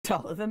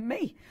taller than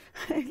me.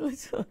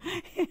 Little.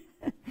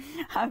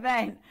 I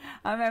mean,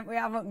 we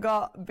haven't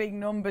got big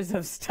numbers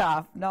of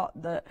staff.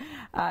 Not that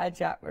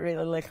Jack were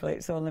really little.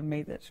 It's only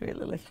me that's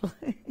really little.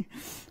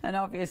 And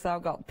obviously,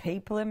 I've got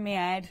people in my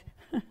head.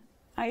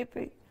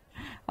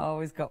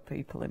 Always got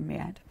people in my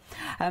head.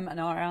 And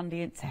our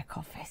Andy and Tech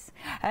office.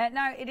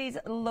 Now, it is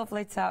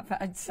lovely to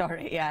have.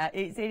 Sorry, yeah,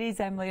 it is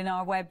Emily and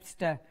our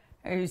Webster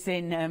who's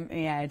in my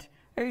head.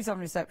 Who's on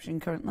reception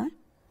currently?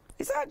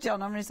 Is that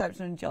John on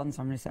reception and John's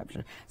on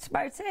reception? That's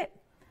about it.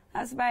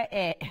 That's about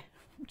it.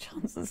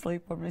 John's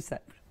asleep on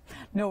reception.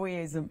 No, he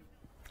isn't.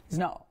 He's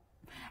not.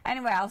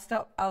 Anyway, I'll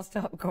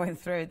stop going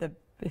through the...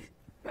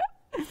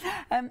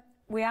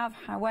 We have,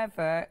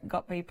 however,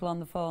 got people on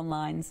the phone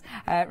lines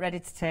ready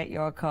to take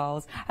your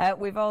calls.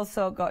 We've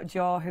also got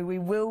Joe, who we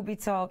will be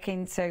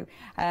talking to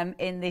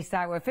in this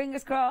hour.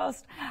 Fingers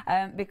crossed,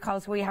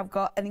 because we have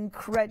got an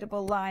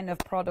incredible line of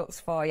products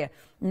for you.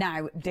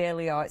 Now,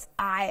 Daily Arts,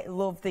 I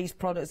love these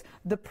products.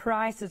 The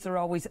prices are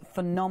always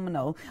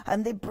phenomenal,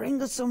 and they bring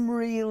us some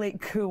really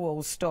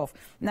cool stuff.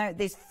 Now,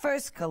 this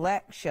first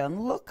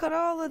collection, look at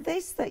all of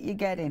this that you're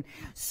getting.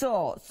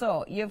 So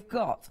you've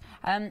got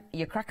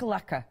your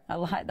cracker-lacquer. I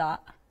like that.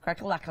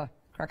 Cracker-lacquer,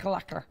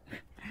 cracker-lacquer,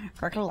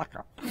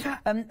 cracker-lacquer.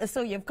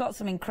 So you've got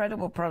some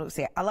incredible products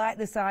here. I like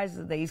the size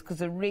of these because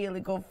they're really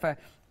good for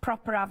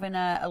proper having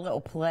a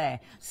little play.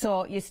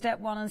 So your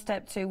step 1 and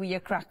step 2 with your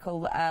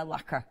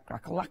cracker-lacquer,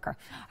 cracker-lacquer.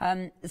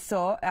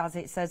 So as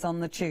it says on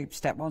the tube,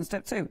 step 1,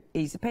 step 2,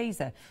 easy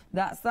peasy.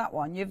 That's that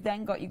one. You've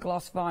then got your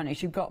gloss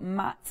varnish. You've got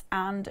matte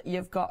and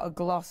you've got a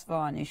gloss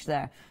varnish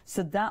there.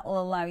 So that will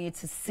allow you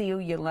to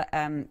seal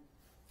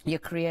your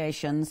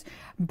creations.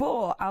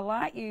 But I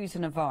like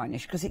using a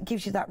varnish because it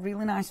gives you that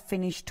really nice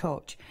finished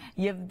touch.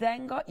 You've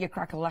then got your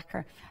cracker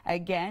lacquer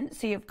again,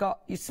 so you've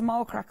got your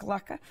small cracker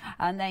lacquer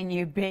and then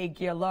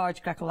your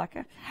large cracker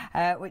lacquer,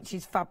 which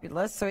is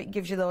fabulous, so it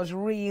gives you those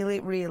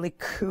really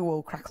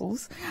cool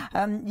crackles.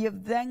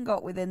 You've then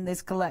got within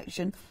this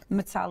collection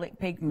metallic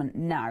pigment.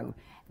 Now,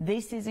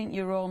 this isn't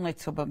your only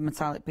tub of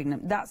metallic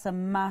pigment. That's a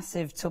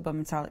massive tub of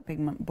metallic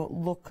pigment, but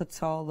look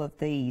at all of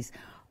these.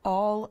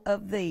 All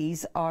of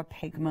these are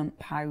pigment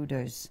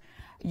powders.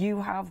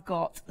 You have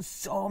got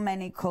so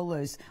many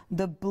colours.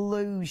 The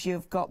blues,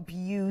 you've got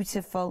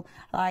beautiful,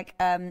 like,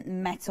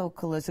 metal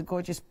colours, a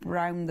gorgeous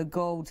brown, the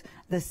gold,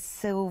 the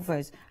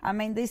silvers. I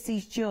mean, this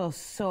is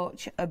just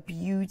such a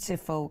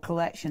beautiful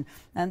collection.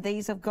 And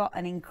these have got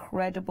an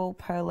incredible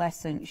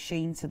pearlescent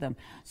sheen to them.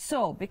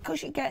 So,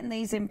 because you're getting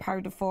these in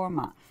powder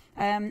format,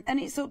 and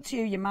it's up to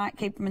you. You might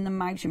keep them in the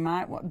mags. You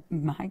might want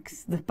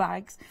the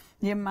bags.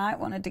 You might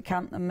want to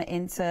decant them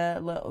into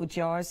little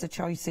jars. The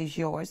choice is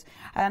yours.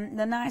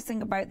 The nice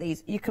thing about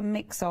these, you can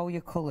mix all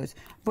your colours,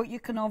 but you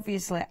can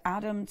obviously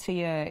add them to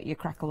your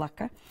cracker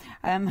lacquer.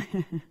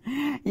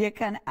 You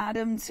can add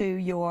them to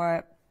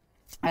your.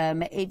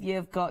 If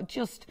you've got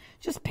just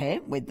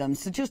paint with them,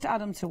 so just add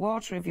them to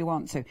water if you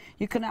want to.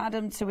 You can add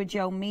them to a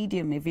gel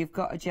medium if you've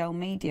got a gel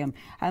medium.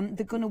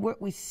 They're going to work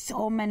with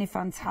so many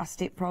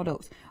fantastic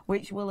products,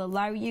 which will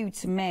allow you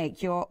to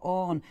make your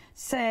own,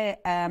 say,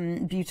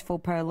 beautiful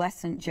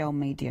pearlescent gel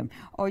medium,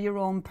 or your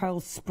own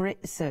pearl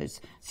spritzers.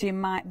 So you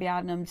might be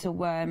adding them to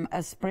a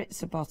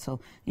spritzer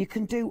bottle. You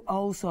can do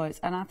all sorts,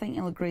 and I think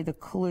you'll agree the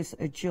colours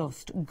are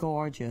just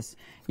gorgeous.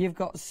 You've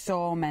got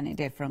so many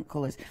different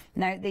colours.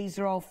 Now, these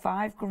are all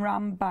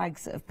 5-gram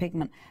bags of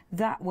pigment.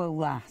 That will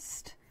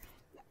last.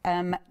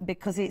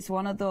 Because it's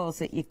one of those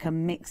that you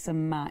can mix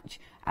and match.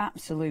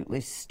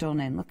 Absolutely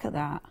stunning. Look at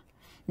that.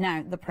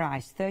 Now, the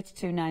price,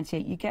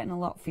 $32.98. You're getting a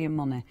lot for your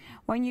money.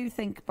 When you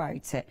think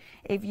about it,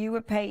 if you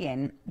were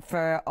paying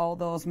for all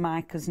those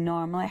micas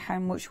normally, how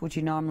much would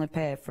you normally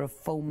pay for a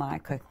full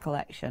mica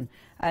collection?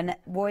 And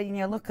when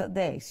you look at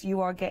this, you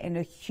are getting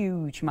a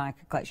huge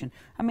mica collection.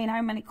 I mean,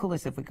 how many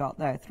colours have we got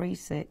there? 3,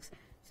 6,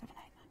 7, 8, 9,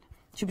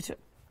 10. Should be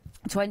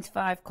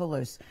 25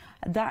 colours.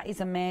 That is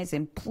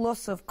amazing.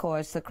 Plus, of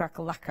course, the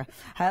crackle lacquer.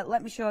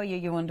 Let me show you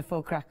your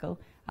wonderful crackle.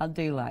 I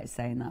do like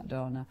saying that,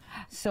 don't I?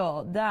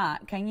 So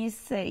that, can you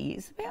see?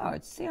 It's a bit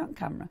hard to see on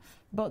camera,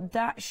 but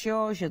that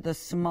shows you the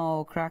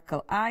small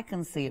crackle. I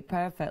can see it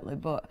perfectly,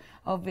 but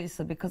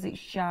obviously because it's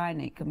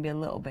shiny, it can be a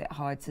little bit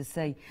hard to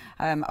see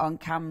on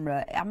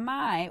camera. I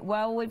might,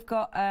 well, we've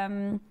got,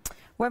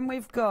 when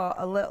we've got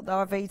a little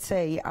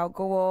RVT, I'll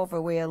go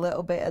over with a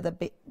little bit of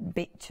the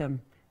bitumen.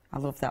 I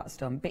love that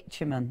stone.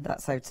 Bitumen,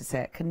 that's how to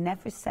say it. Can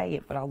never say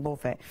it, but I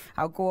love it.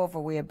 I'll go over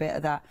with a bit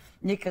of that.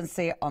 You can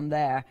see it on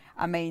there.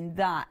 I mean,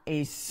 that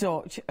is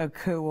such a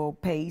cool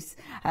piece.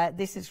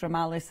 This is from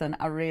Alison.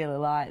 I really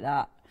like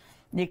that.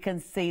 You can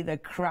see the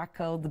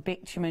crackle, the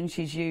bitumen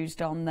she's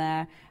used on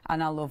there.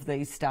 And I love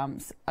these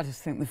stamps. I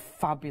just think they're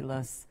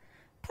fabulous.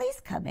 Please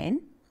come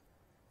in.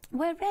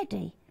 We're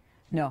ready.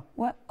 No,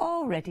 we're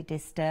already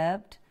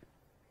disturbed.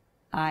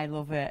 I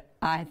love it.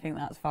 I think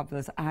that's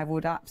fabulous. I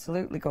would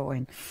absolutely go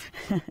in.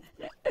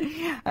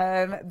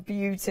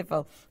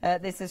 Beautiful.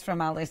 This is from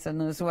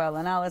Alison as well.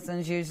 And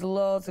Alison's used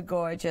loads of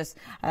gorgeous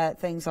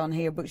things on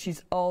here, but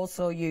she's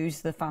also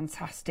used the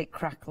fantastic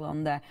crackle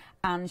on there.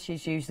 And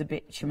she's used the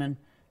bitumen.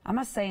 Am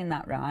I saying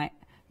that right?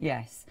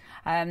 Yes.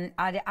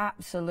 I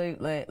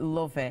absolutely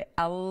love it.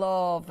 I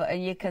love,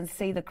 and you can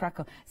see the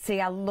crackle. See,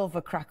 I love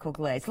a crackle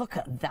glaze. Look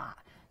at that.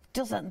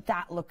 Doesn't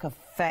that look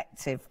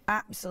effective?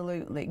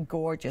 Absolutely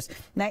gorgeous.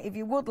 Now, if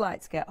you would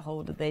like to get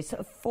hold of this,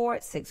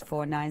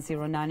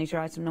 464909 is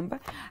your item number.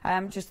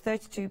 Just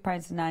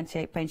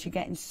 £32.98. You're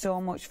getting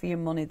so much for your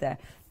money there.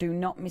 Do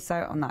not miss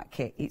out on that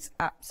kit. It's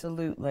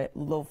absolutely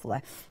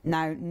lovely.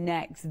 Now,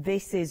 next,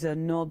 this is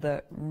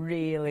another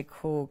really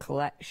cool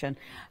collection.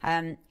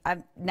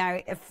 Now,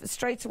 if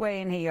straight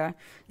away in here,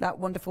 that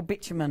wonderful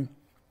bitumen.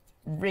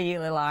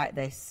 Really like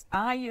this.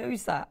 I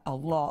use that a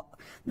lot.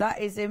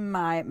 That is in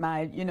my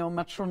you know,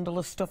 my trundle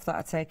of stuff that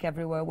I take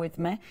everywhere with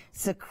me.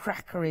 It's a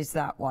cracker, is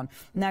that one.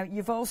 Now,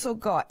 you've also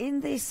got, in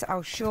this,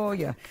 I'll show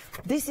you,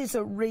 this is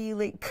a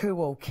really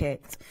cool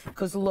kit,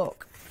 because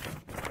look,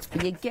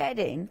 you're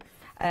getting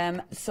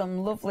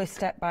some lovely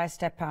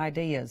step-by-step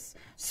ideas.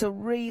 So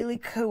really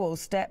cool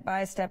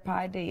step-by-step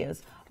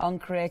ideas on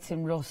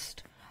creating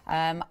rust.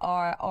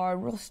 Or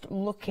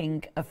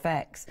rust-looking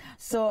effects.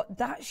 So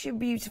that's your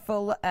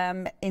beautiful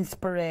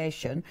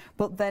inspiration,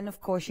 but then,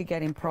 of course, you're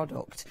getting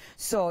product.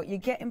 So you're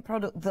getting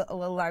product that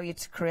will allow you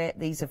to create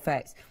these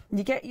effects.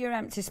 You get your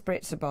empty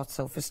spritzer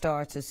bottle, for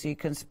starters, so you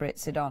can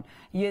spritz it on.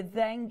 You're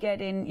then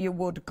getting your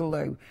wood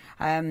glue,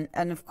 and,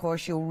 of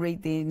course, you'll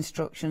read the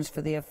instructions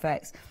for the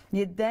effects.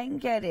 You're then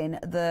getting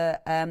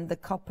the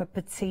copper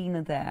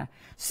patina there.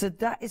 So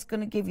that is going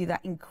to give you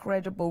that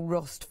incredible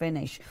rust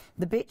finish.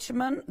 The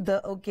bitumen,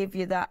 that'll give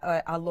you that,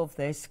 I love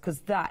this, because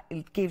that,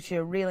 it gives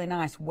you a really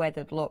nice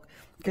weathered look,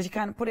 because you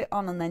kind of put it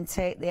on and then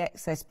take the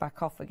excess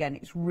back off again.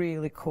 It's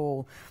really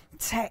cool.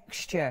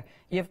 Texture,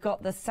 you've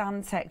got the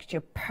sand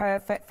texture,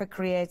 perfect for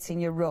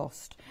creating your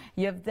rust.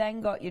 You've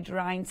then got your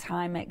drying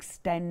time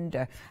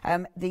extender.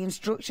 The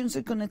instructions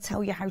are going to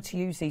tell you how to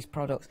use these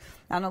products,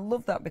 and I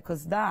love that,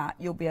 because that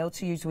you'll be able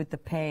to use with the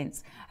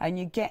paints, and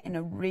you're getting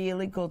a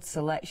really good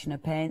selection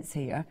of paints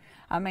here.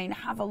 I mean,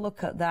 have a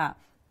look at that.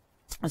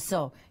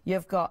 So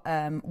you've got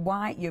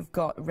white, you've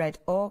got red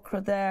ochre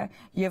there,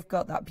 you've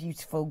got that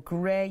beautiful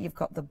grey, you've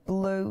got the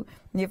blue,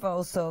 you've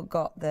also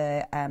got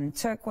the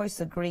turquoise,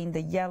 the green,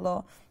 the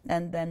yellow,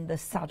 and then the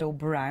saddle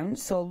brown.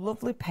 So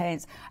lovely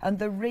paints. And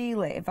the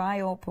really, if I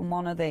open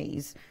one of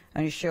these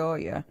and show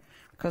you,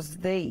 because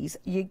these,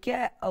 you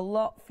get a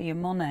lot for your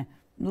money.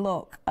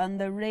 Look, and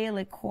they're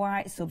really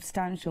quite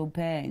substantial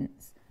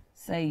paints.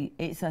 See,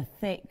 it's a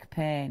thick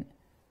paint.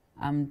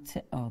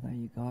 Oh, there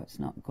you go, it's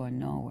not going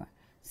nowhere.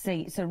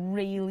 See, it's a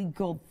really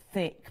good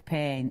thick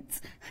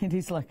paint. It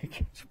is like a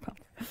ketchup.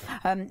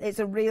 It's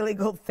a really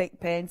good thick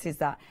paint, is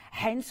that.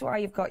 Hence why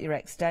you've got your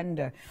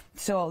extender.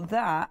 So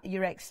that,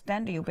 your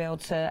extender, you'll be able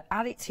to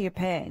add it to your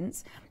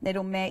paints.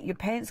 It'll make your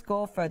paints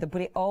go further,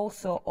 but it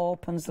also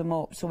opens them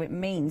up. So it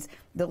means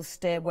they'll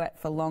stay wet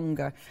for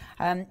longer.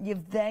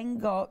 You've then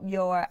got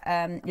your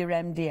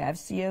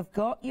MDFs. So you've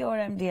got your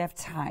MDF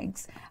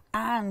tags,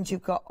 and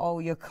you've got all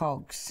your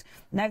cogs.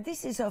 Now,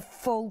 this is a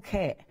full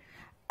kit.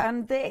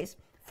 And this,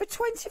 for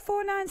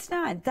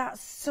 £24.99, that's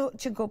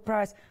such a good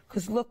price,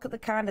 because look at the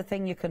kind of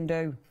thing you can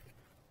do.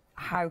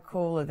 How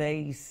cool are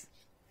these?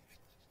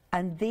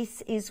 And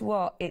this is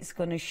what it's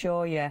going to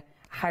show you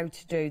how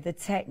to do. The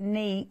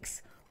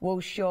techniques will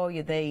show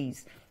you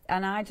these.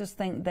 And I just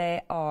think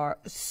they are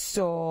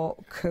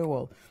so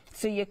cool.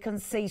 So you can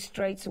see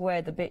straight away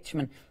the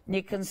bitumen.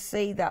 You can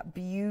see that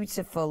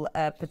beautiful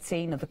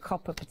patina, the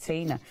copper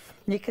patina.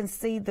 You can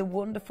see the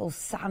wonderful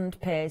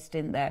sand paste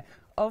in there.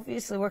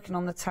 Obviously working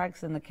on the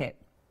tags in the kit,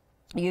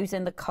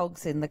 using the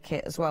cogs in the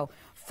kit as well,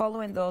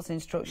 following those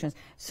instructions.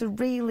 It's a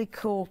really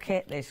cool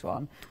kit, this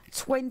one.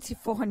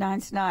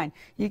 £24.99.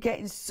 You're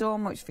getting so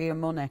much for your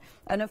money.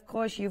 And of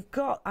course you've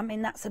got, I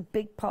mean, that's a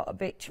big pot of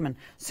bitumen,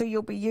 so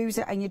you'll be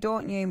using, and you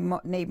don't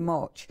need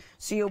much,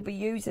 so you'll be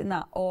using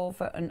that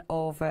over and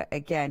over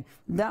again.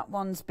 That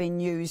one's been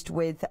used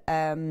with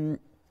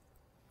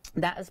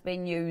that has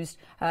been used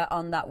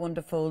on that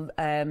wonderful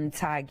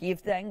tag.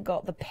 You've then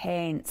got the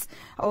paints.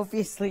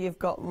 Obviously, you've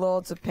got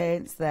loads of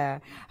paints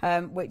there,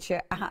 which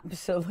are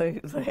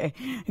absolutely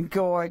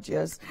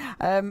gorgeous.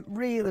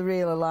 Really,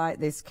 really like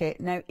this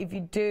kit. Now, if you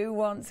do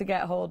want to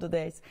get hold of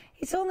this,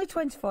 it's only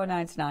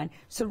 £24.99.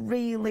 It's a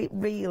really,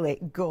 really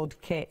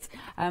good kit.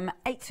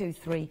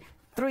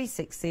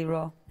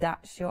 823-360,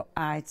 that's your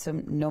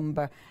item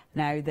number.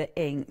 Now, the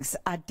inks.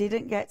 I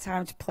didn't get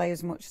time to play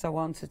as much as I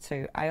wanted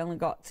to. I only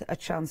got a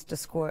chance to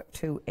squirt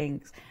 2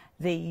 inks.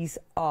 These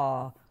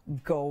are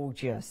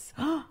gorgeous.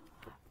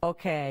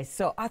 Okay,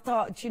 so I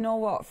thought, do you know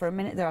what? For a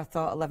minute there, I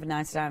thought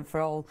 £11.99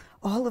 for all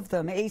of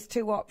them. It is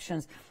 2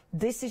 options.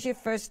 This is your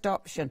first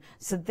option.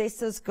 So this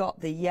has got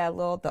the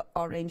yellow, the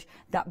orange,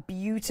 that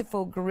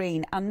beautiful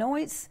green. I know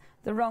it's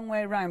the wrong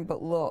way around,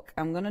 but look,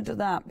 I'm going to do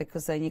that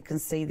because then you can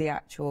see the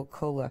actual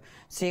colour.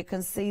 So you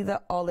can see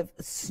the olive,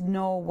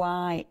 snow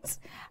white.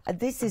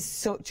 This is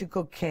such a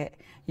good kit.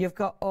 You've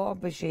got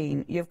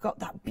aubergine, you've got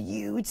that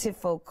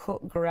beautiful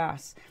cut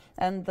grass,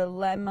 and the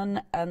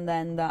lemon, and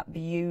then that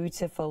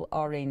beautiful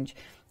orange.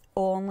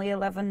 only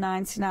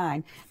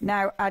 $11.99.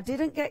 Now, I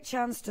didn't get a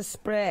chance to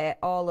spray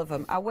all of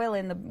them. I will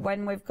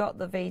when we've got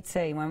the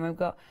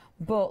VT,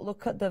 but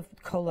look at the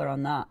colour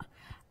on that.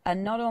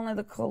 And not only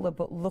the colour,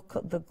 but look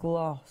at the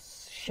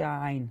gloss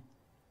shine.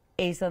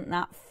 Isn't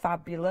that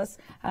fabulous?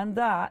 And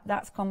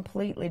that's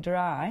completely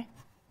dry.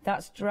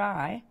 That's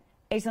dry.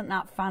 Isn't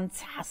that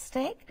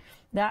fantastic?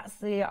 That's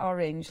the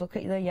orange. Look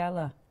at the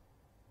yellow.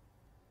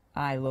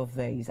 I love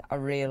these. I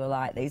really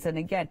like these. And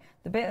again,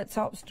 the bit at the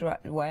top's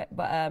wet,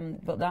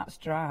 but that's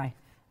dry,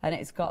 and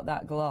it's got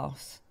that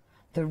gloss.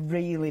 They're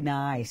really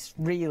nice,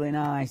 really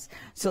nice.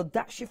 So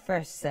that's your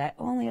first set,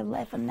 only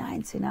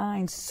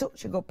 $11.99.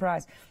 Such a good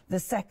price. The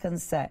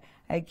second set,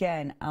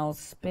 again, I'll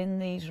spin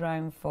these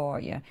round for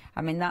you.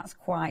 I mean, that's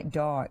quite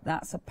dark.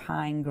 That's a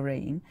pine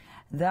green.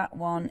 That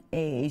one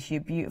is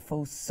your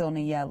beautiful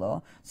sunny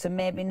yellow. So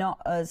maybe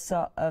not as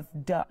sort of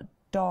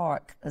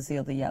dark as the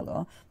other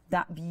yellow.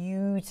 That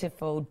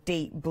beautiful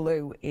deep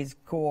blue is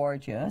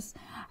gorgeous.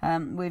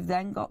 We've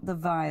then got the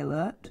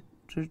violet,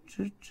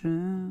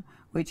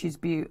 which is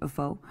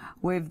beautiful.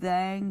 We've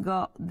then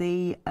got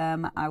the,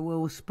 I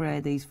will spray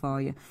these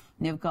for you.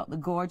 You've got the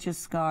gorgeous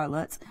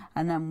scarlet,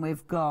 and then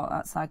we've got,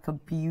 that's like a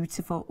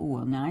beautiful,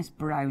 a nice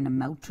brown and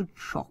melted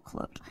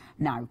chocolate.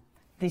 Now,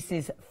 this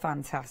is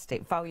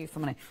fantastic. Value for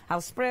money.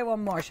 I'll spray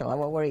one more, shall I?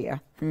 While we're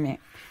here.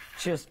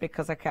 Just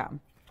because I can.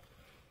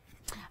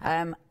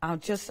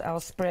 I'll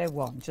spray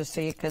one just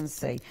so you can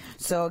see.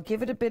 So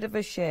give it a bit of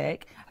a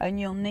shake, and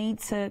you'll need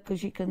to,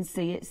 because you can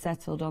see it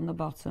settled on the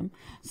bottom,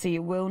 so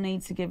you will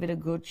need to give it a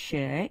good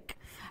shake.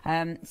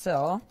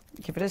 So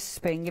give it a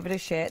spin, give it a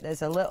shake.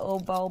 There's a little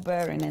ball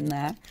bearing in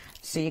there,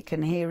 so you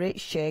can hear it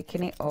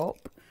shaking it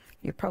up.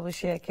 You probably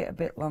shake it a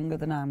bit longer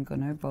than I'm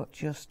gonna, but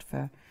just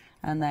for,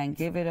 and then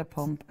give it a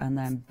pump, and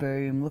then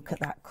boom, look at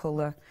that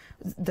colour.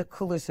 The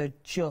colours are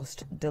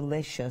just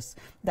delicious.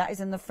 That is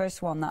in the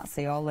first one, that's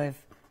the olive.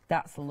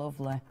 That's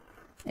lovely,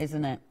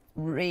 isn't it?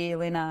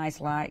 Really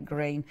nice light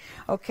green.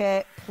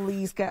 Okay,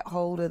 please get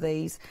hold of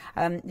these.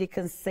 You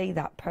can see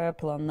that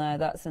purple on there,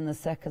 that's in the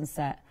second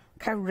set.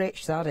 Look how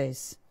rich that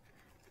is.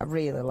 I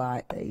really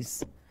like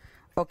these.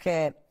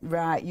 Okay,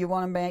 right, you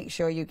want to make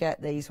sure you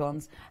get these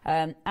ones.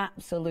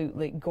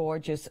 Absolutely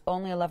gorgeous,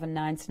 only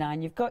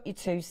 $11.99. You've got your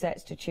two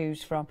sets to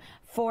choose from.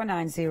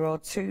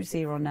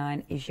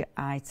 490209 is your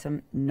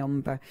item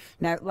number.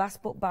 Now,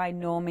 last but by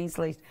no means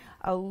least,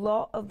 a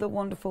lot of the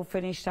wonderful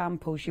finished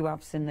samples you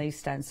have seen these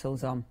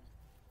stencils on.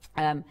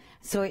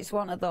 So it's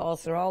one of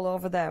those, they're all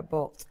over there,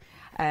 but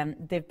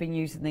they've been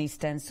using these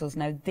stencils.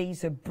 Now,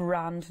 these are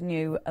brand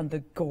new and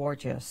they're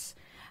gorgeous.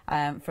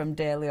 From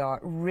Daily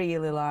Art,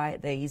 really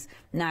like these.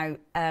 Now,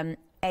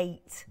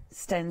 8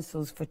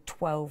 stencils for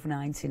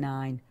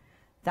 $12.99.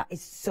 That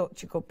is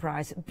such a good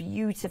price.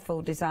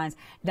 Beautiful designs.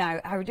 Now,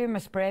 I was doing my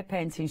spray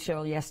painting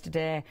show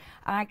yesterday.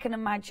 I can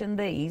imagine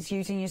these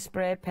using your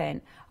spray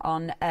paint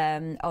on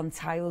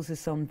tiles or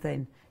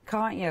something.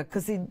 Can't you?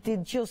 Because they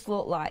just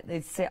look like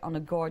they'd sit on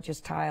a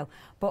gorgeous tile.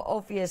 But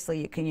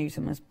obviously you can use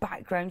them as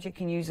backgrounds, you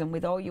can use them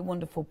with all your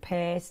wonderful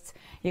pastes,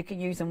 you can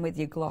use them with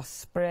your gloss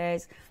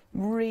sprays.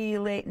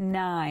 Really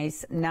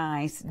nice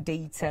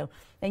detail.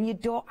 And you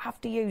don't have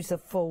to use the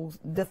full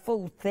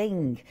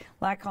thing.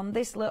 Like on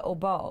this little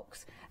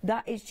box,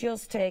 that is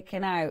just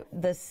taking out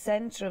the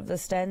centre of the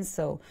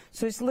stencil.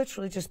 So it's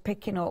literally just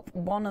picking up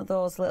one of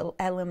those little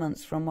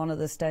elements from one of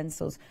the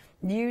stencils,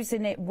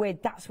 using it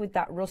with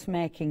that rust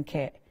making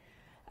kit,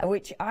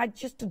 which I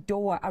just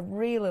adore. I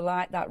really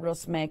like that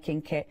rust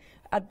making kit.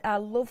 I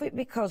love it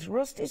because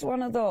rust is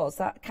one of those,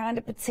 that kind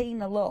of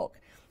patina look.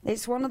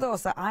 It's one of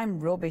those that I'm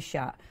rubbish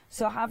at.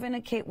 So having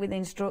a kit with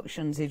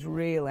instructions is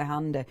really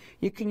handy.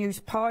 You can use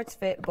parts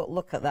of it, but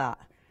look at that.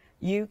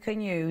 You can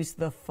use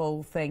the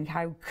full thing.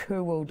 How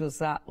cool does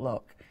that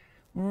look?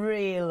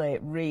 Really,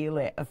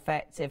 really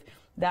effective.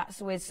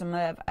 That's with some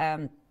of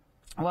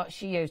what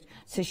she used.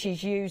 So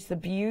she's used the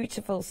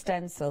beautiful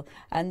stencil,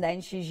 and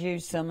then she's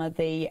used some of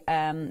the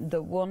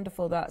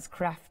wonderful, that's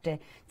crafty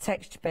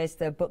texture base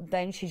there, but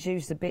then she's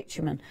used the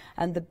bitumen,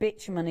 and the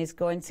bitumen is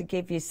going to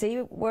give you, see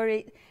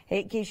where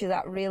it gives you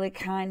that really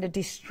kind of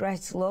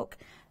distressed look?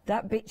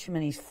 That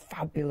bitumen is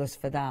fabulous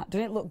for that.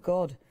 Doesn't it look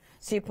good?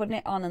 So you're putting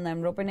it on and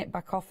then rubbing it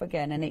back off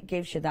again, and it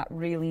gives you that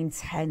really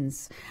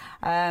intense.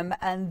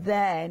 And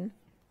then,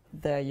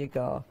 there you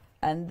go.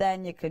 And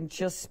then you can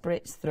just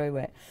spritz through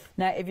it.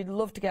 Now, if you'd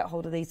love to get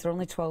hold of these, they're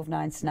only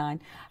 $12.99.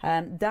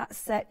 That's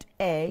set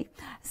A,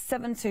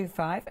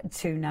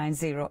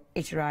 725290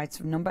 is your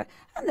item number.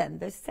 And then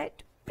there's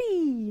set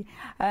B,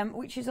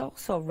 which is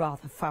also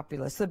rather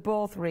fabulous. They're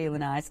both really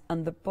nice,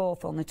 and they're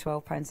both only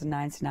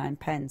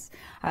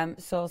 £12.99.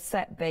 So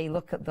set B,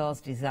 look at those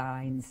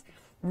designs.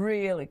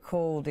 Really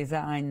cool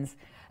designs.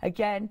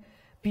 Again,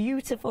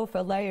 beautiful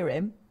for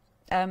layering.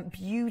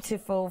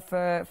 Beautiful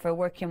for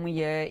working with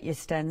your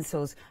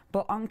stencils,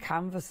 but on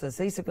canvases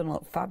these are going to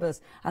look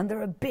fabulous, and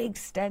they're a big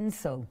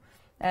stencil,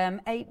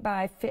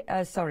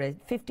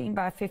 15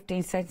 by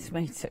 15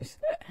 centimetres.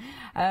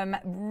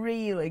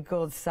 Really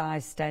good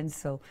size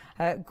stencil.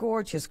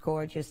 Gorgeous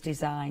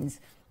designs.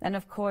 and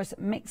of course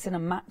mixing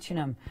and matching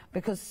them,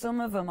 because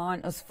some of them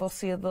aren't as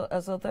fussy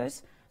as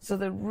others, so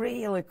they're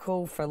really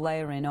cool for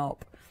layering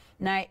up.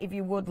 Now, if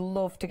you would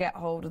love to get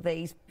hold of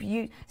these,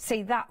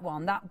 see that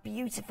one, that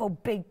beautiful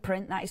big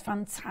print, that is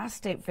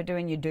fantastic for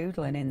doing your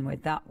doodling in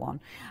with that one.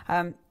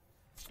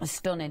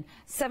 Stunning.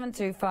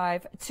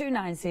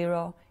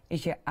 725290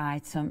 is your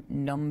item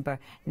number.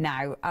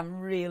 Now, I'm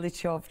really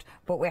chuffed,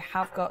 but we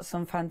have got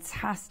some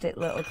fantastic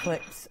little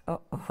clips.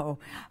 The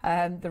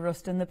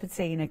rust and the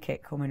patina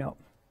kit coming up.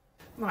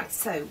 Right,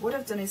 so what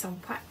I've done is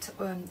unpacked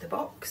the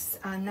box,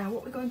 and now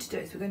what we're going to do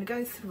is we're going to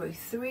go through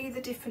 3 of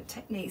the different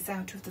techniques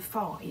out of the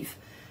 5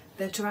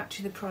 that are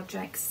actually the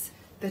projects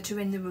that are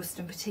in the rust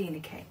and patina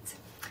kit.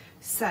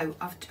 So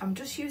I'm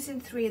just using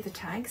 3 of the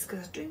tags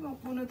because I do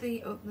want one of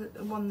the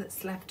one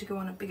that's left to go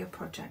on a bigger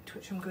project,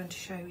 which I'm going to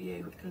show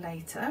you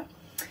later.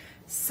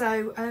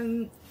 So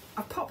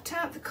I've popped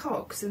out the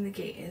cogs and the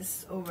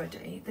gears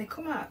already. They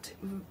come out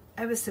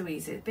ever so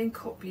easy. They've been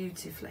cut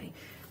beautifully.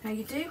 Now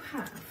you do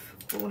have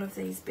all of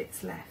these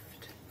bits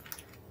left.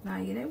 Now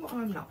you know what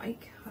I'm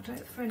like, I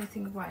don't throw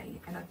anything away,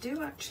 and I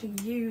do actually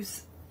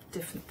use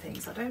different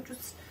things. I don't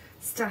just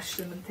stash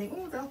them and think,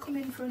 oh, they'll come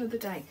in for another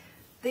day.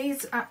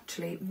 These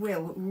actually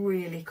will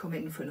really come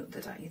in for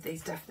another day.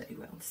 These definitely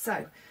will.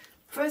 So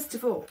first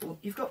of all,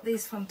 you've got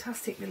these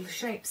fantastic little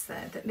shapes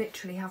there that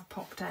literally have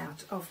popped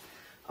out of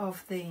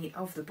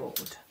the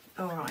board.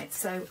 All right,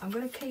 so I'm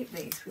going to keep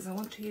these because I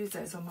want to use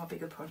those on my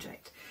bigger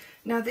project.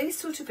 Now these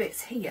sort of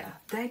bits here,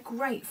 they're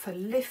great for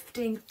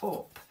lifting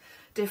up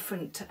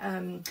different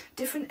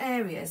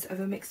areas of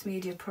a mixed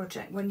media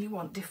project when you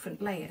want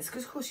different layers,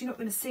 because of course you're not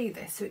going to see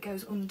this, so it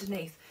goes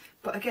underneath.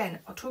 But again,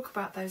 I'll talk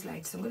about those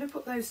later. So I'm going to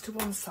put those to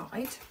one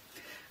side.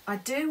 I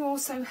do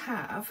also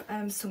have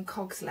some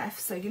cogs left,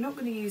 so you're not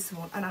going to use them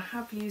on, and I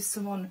have used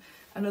some on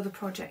another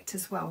project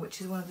as well,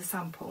 which is one of the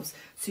samples.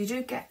 So you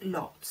do get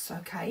lots,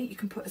 okay? You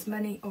can put as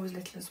many or as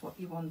little as what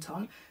you want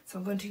on. So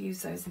I'm going to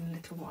use those in a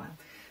little while.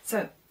 So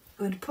I'm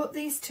going to put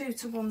these 2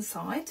 to one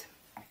side.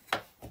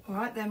 All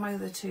right, they're my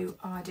other 2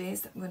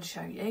 ideas that I'm going to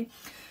show you.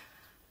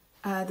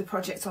 The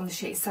projects on the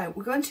sheet. So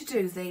we're going to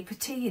do the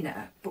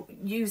patina, but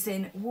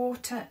using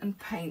water and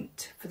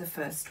paint for the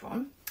first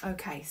one.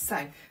 Okay,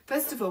 so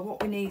first of all,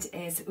 what we need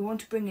is we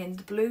want to bring in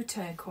the blue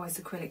turquoise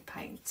acrylic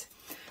paint.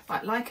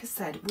 Right, like I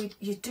said,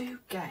 you do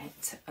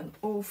get an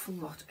awful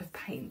lot of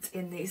paint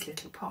in these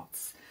little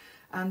pots,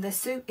 and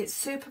it's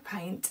super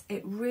paint.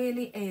 It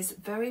really is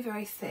very,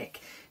 very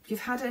thick. If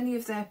you've had any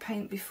of their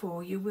paint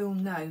before, you will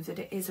know that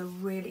it is a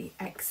really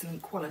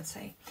excellent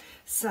quality.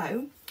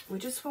 So we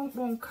just want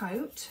 1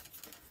 coat,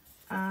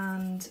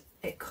 and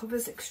it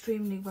covers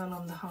extremely well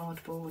on the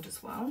hardboard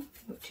as well,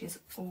 which is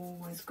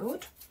always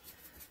good.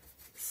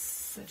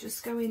 So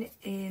just going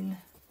in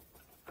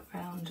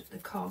around the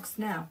cogs.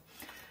 Now,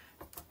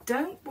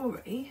 don't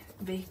worry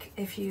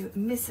if you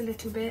miss a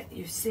little bit,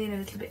 you've seen a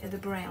little bit of the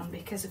brown,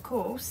 because of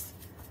course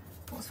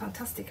what's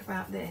fantastic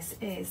about this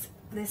is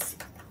this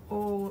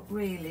all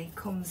really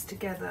comes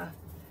together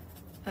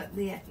at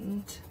the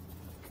end,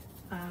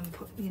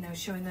 you know,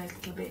 showing those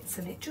little bits,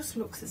 and it just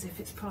looks as if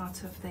it's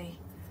part of the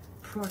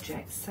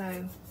project.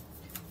 So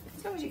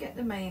as long as you get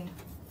the main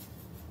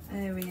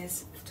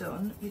areas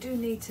done, you do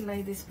need to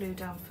lay this blue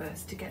down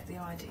first to get the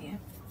idea.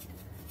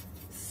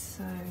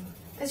 So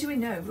as we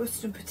know,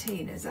 rust and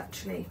patina is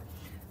actually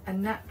a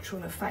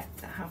natural effect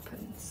that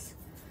happens,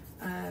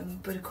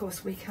 but of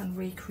course we can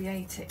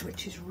recreate it,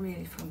 which is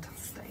really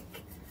fantastic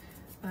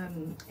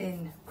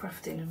in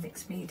crafting and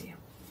mixed media.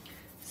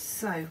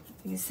 So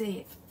you can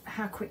see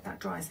how quick that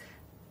dries.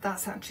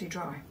 That's actually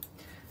dry,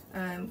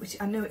 which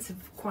I know it's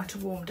quite a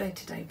warm day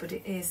today, but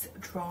it is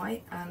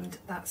dry, and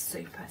that's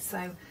super.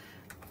 So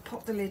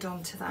pop the lid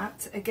onto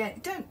that.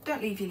 Again,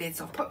 don't leave your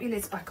lids off, pop your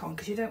lids back on,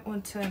 because you don't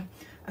want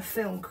a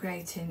film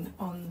creating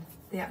on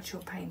the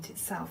actual paint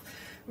itself.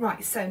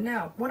 Right, so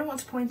now what I want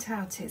to point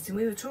out is, and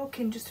we were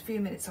talking just a few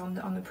minutes on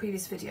the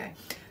previous video,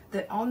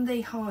 that on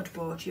the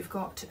hardboard you've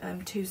got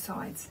 2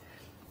 sides.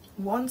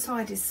 One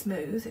side is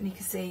smooth, and you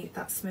can see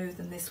that's smooth,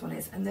 and this one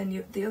is, and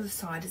then the other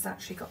side has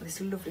actually got this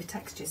lovely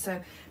texture.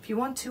 So if you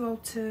want to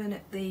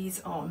alternate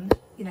these on,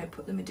 you know,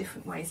 put them in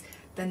different ways,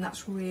 then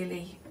that's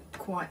really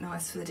quite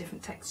nice for the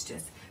different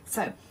textures.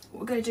 So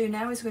what we're going to do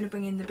now is we're going to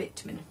bring in the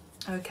bitumen.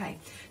 Okay,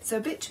 so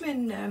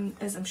bitumen,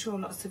 as I'm sure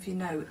lots of you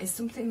know, is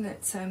something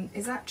that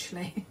is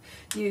actually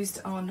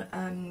used on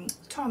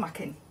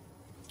tarmacking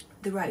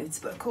the roads,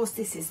 but of course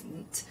this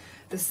isn't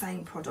the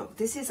same product.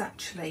 This is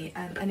actually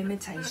an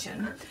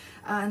imitation,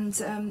 and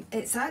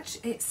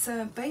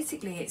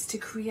basically it's to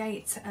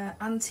create an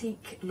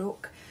antique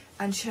look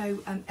and show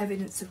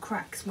evidence of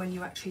cracks when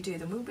you actually do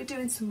them. We'll be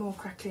doing some more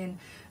crackling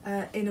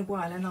in a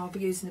while, and I'll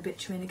be using the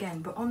bitumen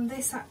again. But on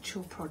this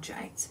actual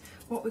project,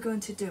 what we're going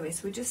to do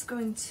is we're just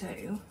going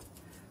to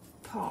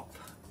pop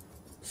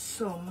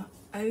some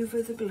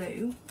over the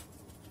blue,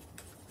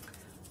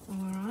 all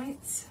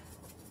right,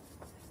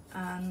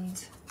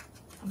 and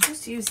I'm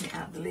just using it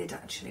out the lid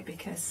actually,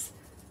 because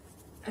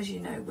as you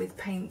know, with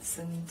paints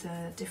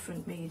and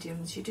different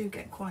mediums, you do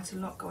get quite a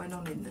lot going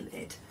on in the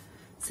lid.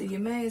 So you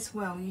may as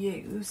well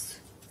use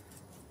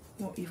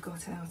what you've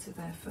got out of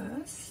there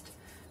first.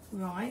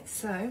 Right,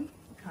 so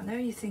I know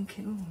you're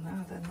thinking, oh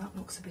now then that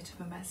looks a bit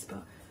of a mess,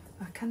 but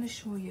I can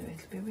assure you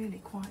it'll be really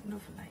quite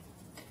lovely.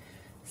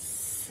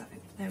 So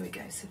there we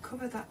go, so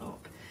cover that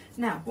up.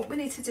 Now what we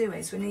need to do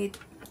is we need,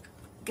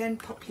 again,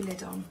 pop your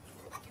lid on.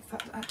 In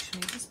fact,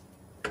 actually,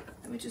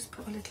 let me just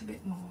put a little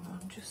bit more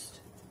on, just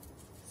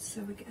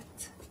so we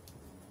get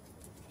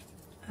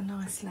a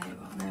nice layer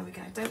on. There we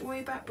go. Don't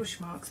worry about brush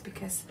marks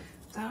because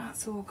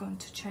that's all going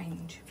to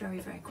change very,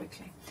 very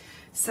quickly.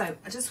 So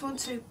I just want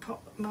to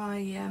pop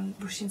my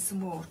brush in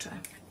some water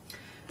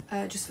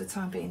just for the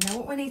time being. Now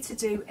what we need to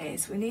do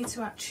is we need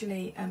to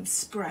actually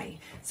spray.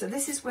 So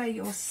this is where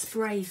your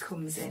spray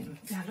comes in.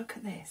 Now look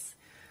at this.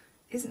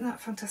 Isn't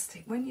that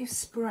fantastic? When you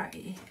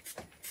spray,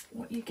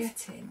 what you're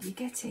getting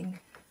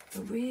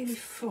a really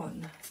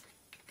fun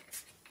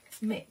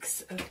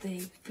mix of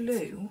the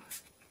blue,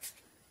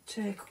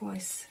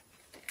 turquoise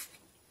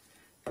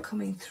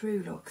coming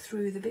through, look,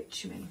 through the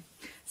bitumen.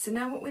 So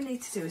now what we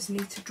need to do is we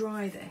need to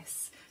dry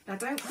this. Now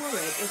don't worry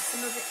if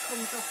some of it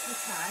comes off the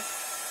tag,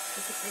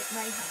 because it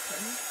may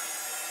happen.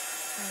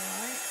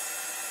 Alright.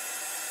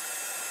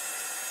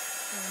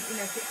 You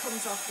know, if it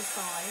comes off the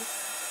side.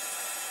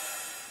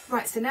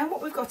 Right, so now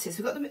what we've got is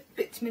we've got the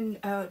bitumen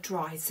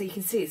dried, so you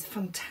can see it's a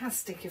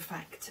fantastic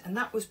effect, and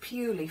that was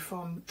purely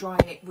from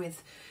drying it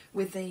with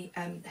the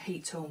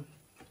heat tool.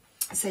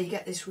 So you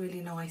get this really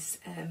nice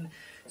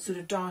sort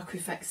of dark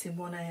effects in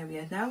one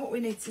area. Now what we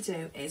need to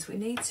do is we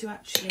need to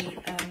actually,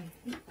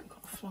 I've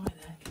got a fly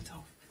there, get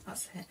off,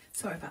 that's it,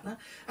 sorry about that.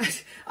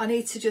 I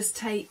need to just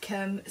take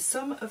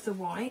some of the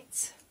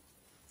white,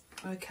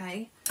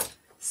 okay,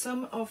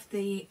 some of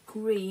the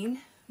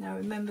green. Now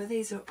remember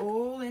these are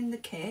all in the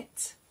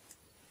kit,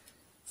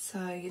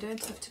 so you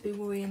don't have to be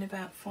worrying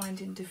about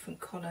finding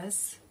different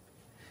colours.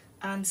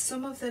 And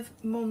some of the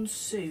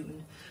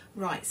monsoon.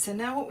 Right, so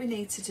now what we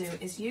need to do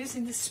is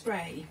using the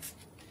spray,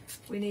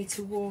 we need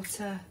to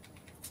water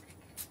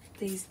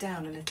these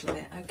down a little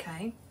bit,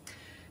 okay?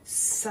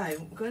 So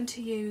we're going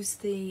to use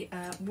the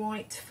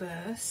white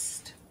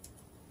first.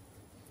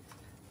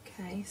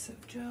 Okay, so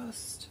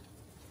just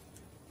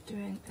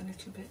doing a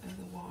little bit of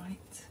the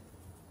white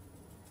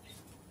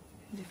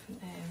in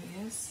different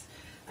areas.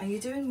 And you're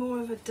doing more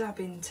of a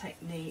dabbing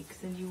technique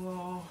than you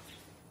are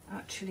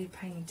actually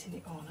painting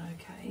it on,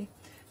 okay?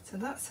 So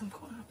that's, I'm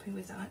quite happy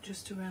with that,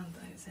 just around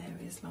those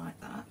areas like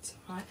that.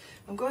 Right,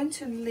 I'm going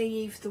to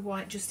leave the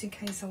white just in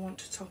case I want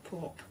to top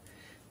up.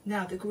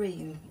 Now the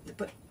green,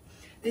 but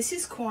this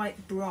is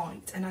quite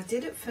bright, and I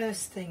did at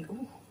first think,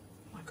 oh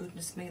my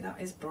goodness me, that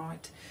is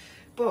bright.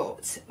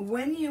 But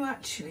when you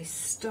actually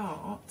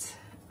start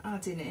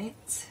adding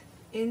it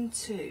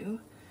into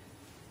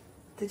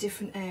the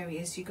different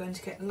areas, you're going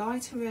to get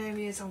lighter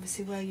areas,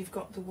 obviously where you've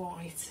got the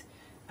white,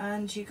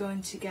 and you're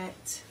going to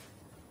get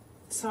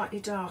slightly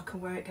darker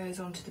where it goes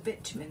onto the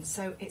bitumen.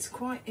 So it's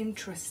quite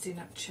interesting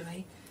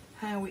actually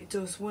how it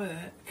does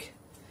work.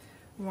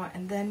 Right,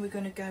 and then we're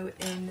going to go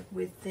in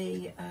with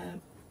the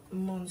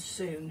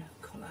monsoon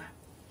colour.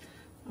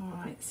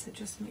 Alright, so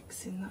just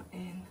mixing that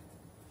in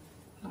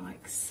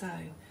like so.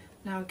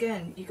 Now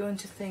again, you're going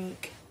to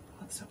think,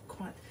 that's not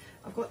quite,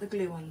 I've got the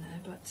glue on there,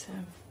 but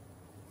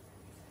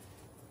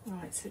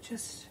right, so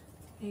just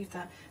leave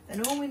that.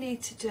 Then all we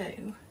need to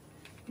do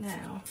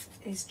now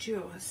is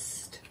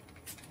just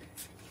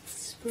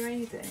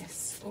spray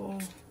this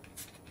all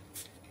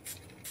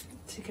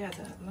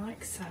together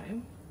like so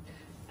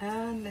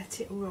and let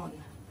it run.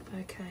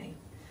 Okay,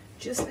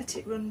 just let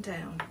it run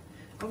down.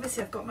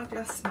 Obviously I've got my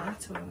glass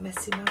mat or a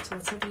messy mat or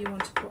whatever you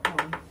want to put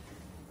on,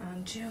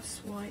 and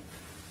just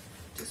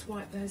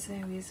wipe those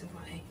areas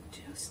away.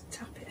 Just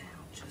tap it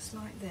out just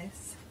like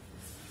this.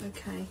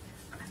 Okay,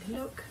 and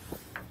look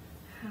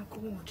how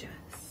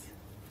gorgeous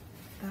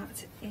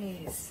that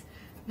is.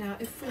 Now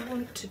if we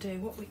want to do,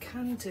 what we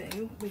can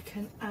do, we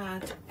can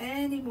add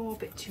any more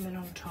bitumen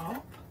on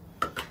top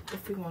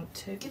if we want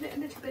to. Give it a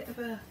little bit of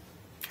a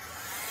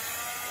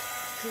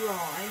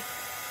dry.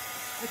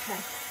 Okay,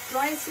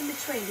 dry it in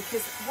between,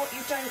 because what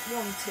you don't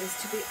want is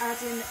to be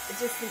adding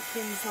different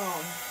things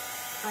on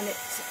and it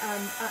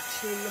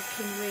actually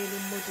looking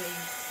really muddy,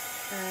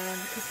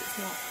 because it's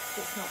not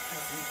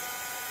pleasant.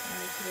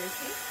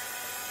 Okay.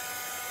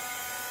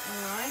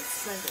 Alright,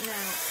 so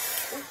now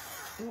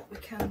what we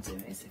can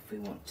do is, if we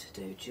want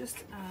to do,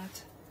 just add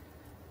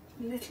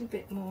a little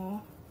bit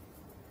more,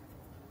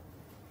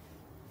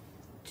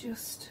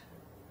 just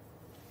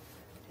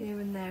here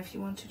and there. If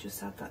you want to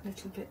just add that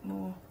little bit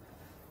more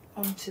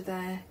onto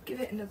there, give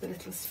it another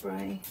little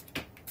spray.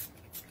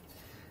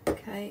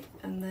 Okay,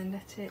 and then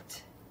let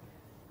it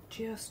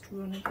just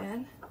run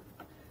again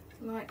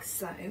like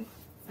so.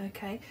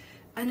 Okay,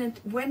 and then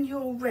when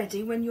you're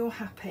ready, when you're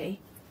happy,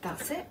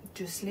 that's it,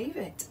 just leave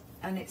it,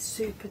 and it's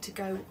super to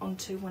go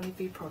onto one of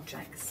your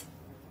projects.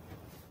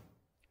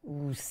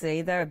 Ooh,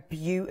 see, they're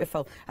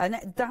beautiful,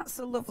 and that's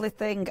a lovely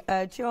thing.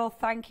 Joe,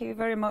 thank you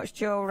very much.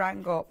 Joe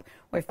rang up,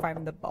 we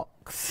found the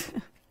box.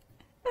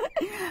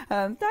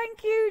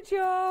 Thank you,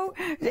 Joe.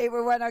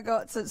 Even when I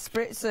got to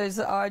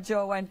spritzers,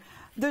 Joe went,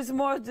 there's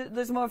more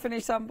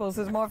finished samples,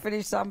 there's more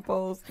finished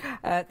samples.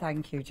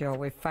 Thank you, Joe.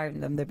 We've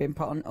found them. They've been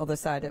put on the other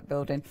side of the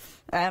building.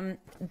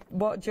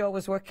 What Joe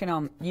was working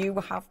on, you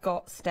have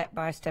got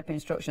step-by-step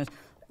instructions.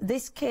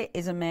 This kit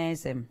is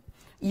amazing.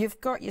 You've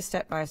got your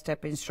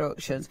step-by-step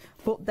instructions,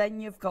 but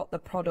then you've got the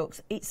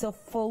products. It's a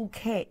full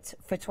kit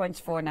for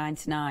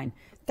 £24.99.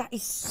 That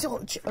is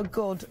such a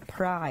good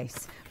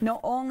price. Not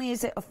only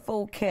is it a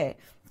full kit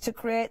to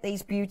create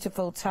these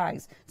beautiful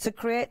tags, to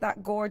create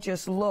that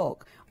gorgeous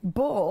look,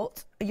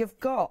 but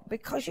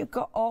because you've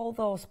got all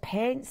those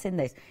paints in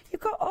this,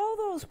 you've got all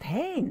those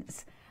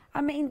paints.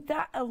 I mean,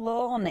 that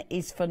alone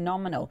is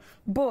phenomenal,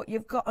 but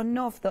you've got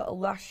enough that'll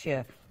last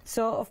you.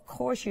 So, of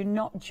course, you're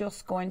not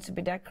just going to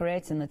be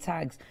decorating the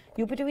tags.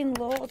 You'll be doing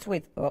loads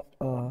with...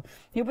 You'll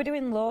be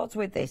doing loads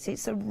with this.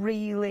 It's a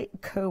really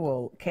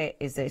cool kit,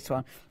 is this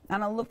one.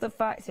 And I love the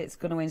fact it's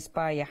going to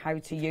inspire you how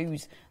to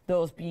use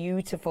those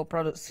beautiful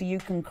products so you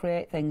can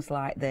create things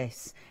like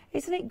this.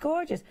 Isn't it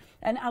gorgeous?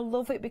 And I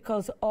love it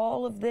because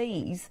all of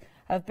these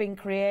have been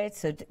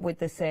created with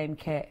the same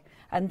kit.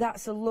 And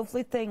that's a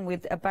lovely thing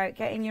about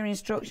getting your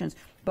instructions,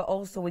 but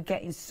also with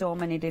getting so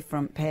many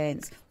different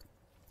paints.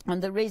 And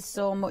there is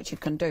so much you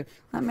can do.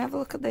 Let me have a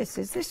look at this.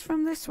 Is this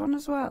from this one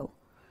as well?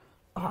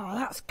 Oh,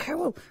 that's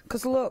cool.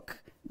 Because look,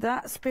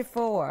 that's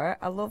before.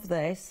 I love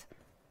this.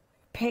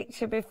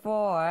 Picture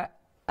before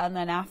and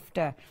then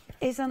after.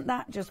 Isn't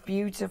that just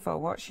beautiful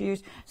what she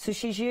used? So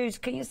she's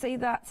used, can you see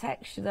that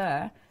texture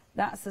there?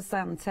 That's the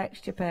sand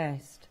texture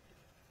paste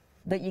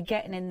that you're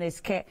getting in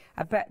this kit.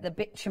 I bet the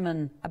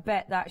bitumen, I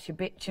bet that's your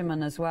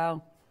bitumen as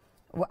well.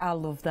 I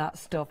love that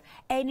stuff.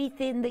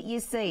 Anything that you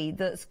see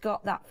that's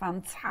got that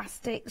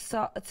fantastic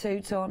sort of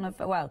two-tone of,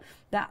 well,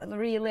 that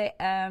really,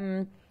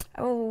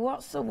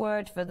 what's the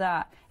word for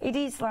that? It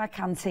is like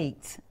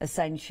antiqued,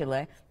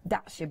 essentially.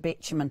 That's your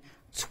bitumen.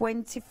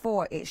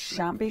 24, it's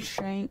shabby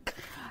chic.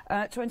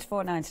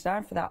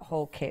 £24.99 for that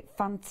whole kit.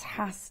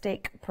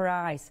 Fantastic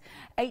price.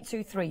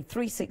 823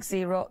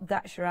 360,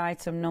 that's your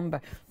item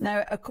number.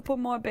 Now, a couple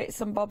more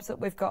bits and bobs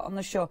that we've got on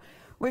the show.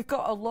 We've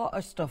got a lot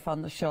of stuff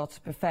on the show,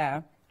 to be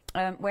fair.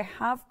 We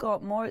have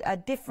got a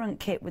different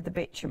kit with the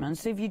bitumen.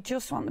 So if you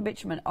just want the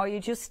bitumen or you're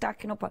just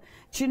stacking up,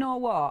 do you know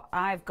what?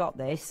 I've got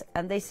this,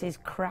 and this is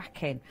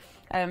cracking.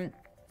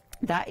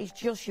 That is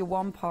just your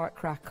 1-part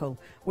crackle,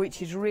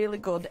 which is really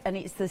good, and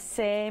it's the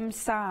same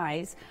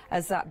size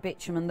as that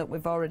bitumen that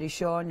we've already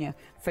shown you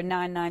for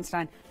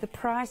 £9.99. The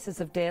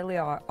prices of daily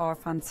are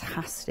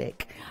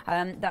fantastic.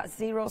 That's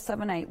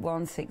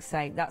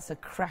 078168. That's a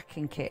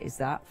cracking kit, is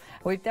that?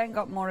 We've then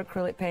got more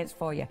acrylic paints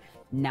for you.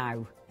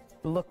 Now,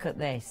 look at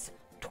this.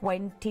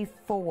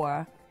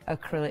 24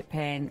 acrylic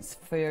paints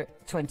for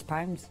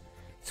 £20.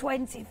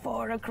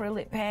 24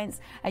 acrylic paints,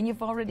 and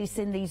you've already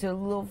seen these are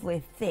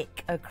lovely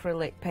thick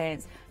acrylic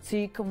paints, so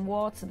you can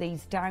water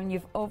these down.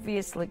 You've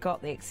obviously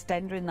got the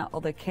extender in that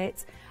other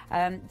kit.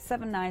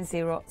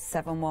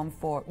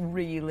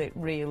 790714.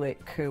 Really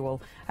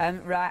cool.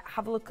 Right,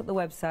 have a look at the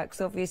website,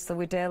 because obviously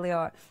with Daily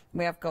Art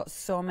we have got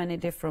so many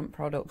different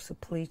products, so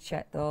please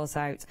check those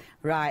out.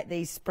 Right,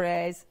 these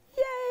sprays,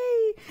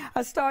 yay!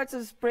 I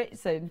started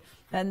spritzing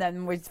and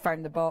then we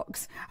found the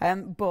box,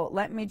 but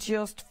let me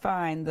just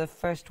find the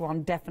first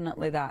one.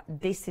 Definitely that.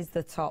 This is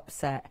the top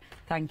set.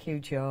 Thank you,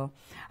 Joe.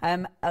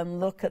 And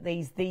look at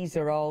these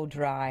are all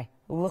dry.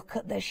 Look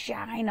at the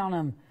shine on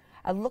them.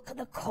 And look at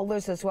the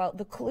colours as well.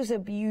 The colours are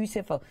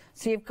beautiful.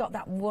 So you've got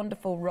that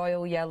wonderful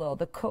royal yellow,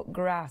 the cut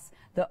grass,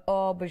 the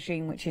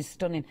aubergine, which is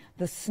stunning,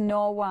 the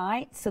snow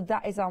white, so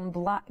that is on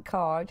black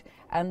card,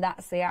 and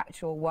that's the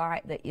actual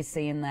white that you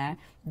see in there,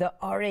 the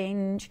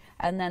orange,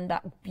 and then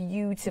that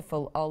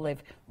beautiful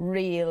olive.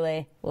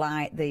 Really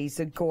like these.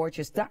 They're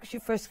gorgeous. That's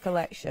your first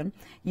collection.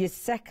 Your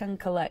second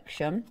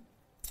collection,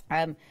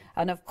 and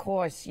of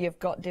course you've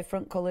got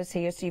different colours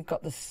here. So you've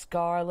got the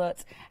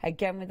scarlet,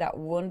 again with that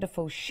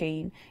wonderful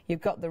sheen.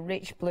 You've got the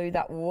rich blue,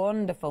 that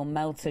wonderful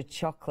melted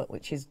chocolate,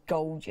 which is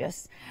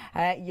gorgeous.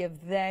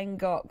 You've then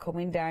got,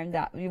 coming down,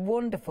 that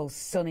wonderful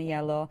sunny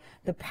yellow,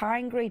 the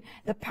pine green.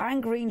 The pine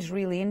green's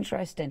really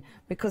interesting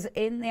because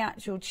in the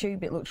actual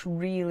tube it looks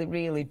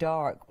really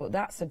dark, but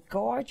that's a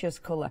gorgeous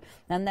colour.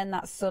 And then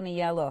that sunny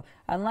yellow,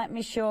 and let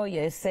me show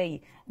you.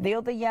 See, the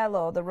other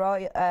yellow, the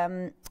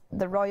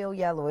royal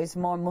yellow, is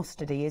more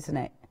mustardy, isn't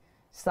it?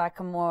 It's like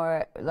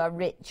a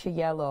richer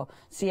yellow.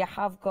 So you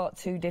have got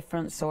two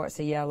different sorts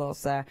of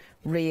yellows there.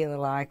 Really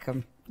like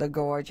them. They're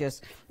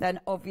gorgeous.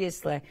 Then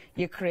obviously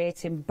you're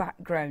creating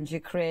backgrounds. You're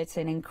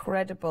creating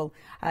incredible,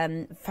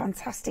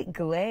 fantastic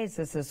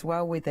glazes as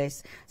well with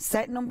this.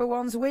 Set number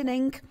one's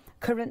winning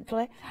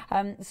currently.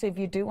 So if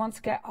you do want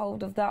to get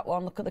hold of that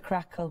one, look at the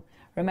crackle.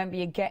 Remember,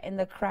 you're getting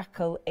the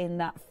crackle in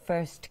that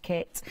first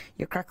kit,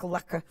 your crackle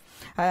lacquer.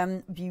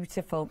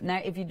 Beautiful.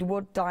 Now, if you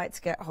would like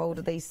to get hold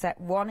of these, set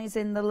one is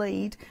in the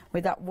lead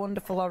with that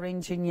wonderful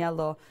orange and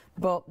yellow,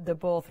 but they're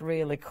both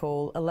really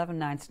cool.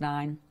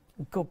 £11.99.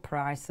 good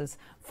prices.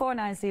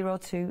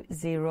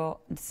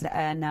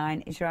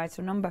 490209 is your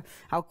item number.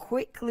 I'll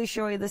quickly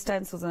show you the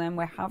stencils, and then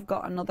we have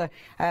got another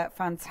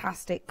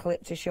fantastic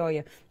clip to show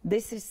you.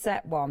 This is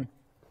set 1,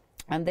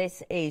 and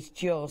this is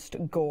just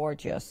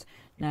gorgeous.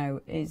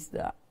 Now, is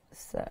that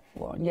set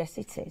 1? Yes,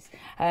 it is.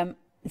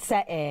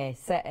 Set A,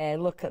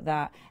 look at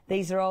that.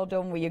 These are all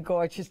done with your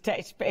gorgeous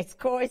texture base. Of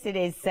course it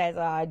is, says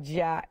our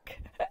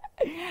Jack.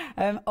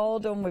 All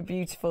done with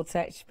beautiful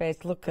texture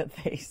base. Look at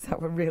these,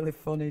 that were really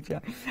funny,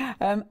 Jack.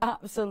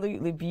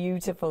 Absolutely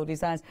beautiful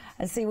designs.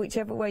 And see,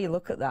 whichever way you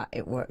look at that,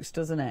 it works,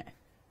 doesn't it?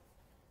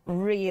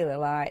 Really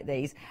like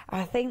these.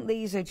 I think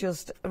these are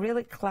just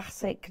really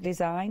classic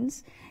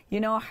designs, you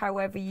know,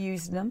 however you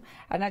use them,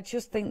 and I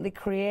just think they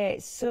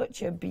create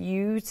such a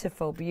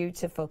beautiful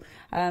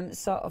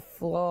sort of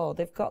floor.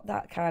 They've got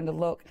that kind of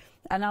look,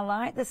 and I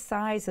like the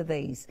size of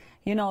these.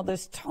 You know,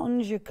 there's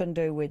tons you can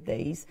do with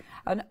these,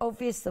 and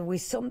obviously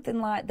with something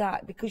like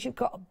that, because you've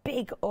got a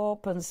big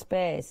open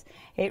space,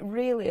 it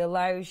really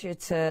allows you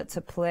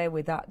to play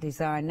with that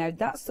design. Now,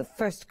 that's the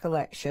first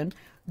collection.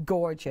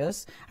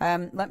 Gorgeous.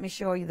 Let me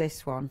show you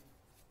this one,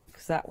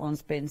 because that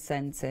one's been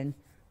sent in.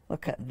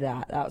 Look at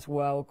that, that's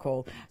well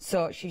cool.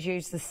 So she's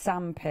used the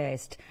sand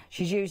paste,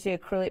 she's used the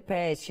acrylic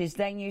paste, she's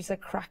then used a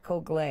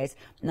crackle glaze,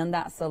 and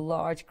that's a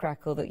large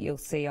crackle that you'll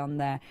see on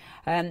there.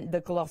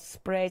 The gloss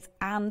sprays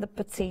and the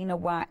patina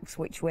wax,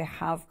 which we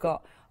have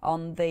got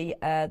on the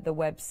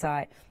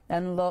website.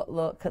 And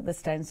look at the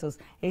stencils.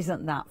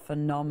 Isn't that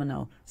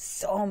phenomenal?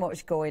 So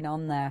much going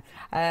on there.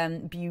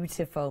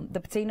 Beautiful.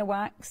 The patina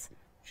wax,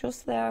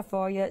 just there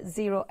for you,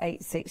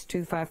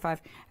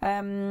 086255.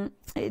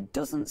 It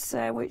doesn't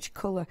say which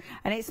colour,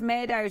 and it's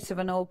made out of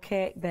an old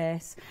cake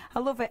base. I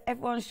love it.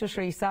 Everyone's just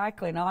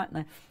recycling, aren't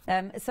they?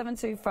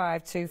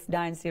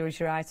 725290 is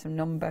your item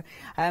number.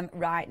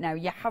 Right, now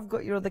you have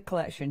got your other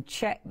collection.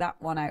 Check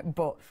that one out,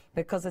 but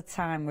because of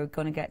time, we're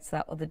going to get to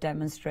that other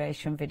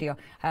demonstration video.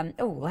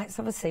 Oh, let's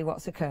have a see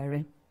what's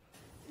occurring.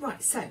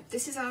 Right, so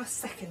this is our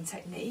second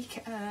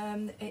technique.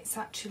 It's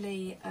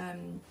actually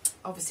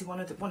obviously one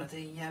of the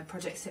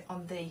projects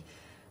on the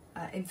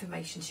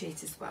information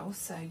sheet as well.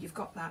 So you've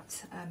got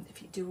that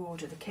if you do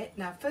order the kit.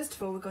 Now, first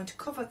of all, we're going to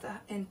cover the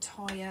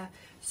entire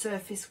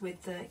surface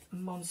with the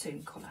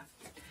monsoon colour.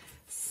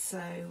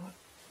 So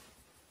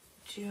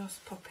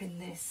just popping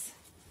this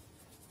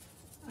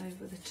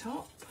over the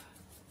top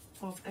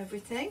of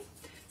everything.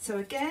 So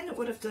again,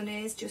 what I've done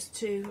is just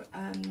to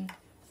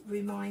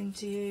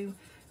remind you,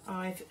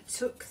 I've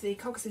took the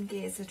cogs and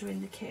gears that are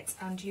in the kit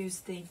and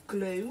used the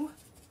glue,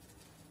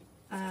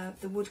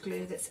 the wood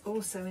glue that's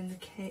also in the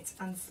kit,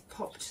 and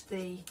popped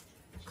the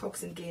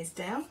cogs and gears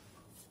down,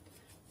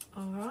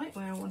 alright,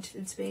 where I wanted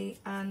them to be,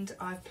 and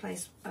I've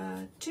placed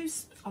 2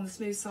 on the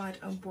smooth side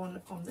and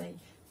 1 on the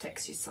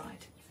texture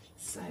side.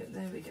 So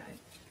there we go,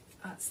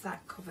 that's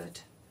that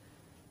covered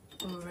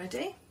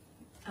already,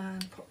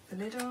 and pop the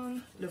lid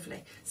on.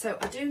 Lovely. So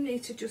I do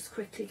need to just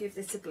quickly give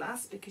this a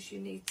blast, because you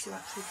need to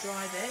actually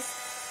dry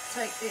this.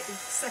 Take it in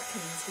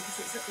seconds,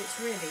 because it's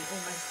really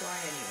almost dry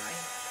anyway.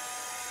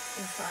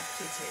 In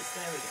fact, it is.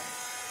 There we go.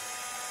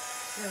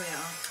 There we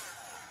are.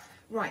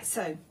 Right,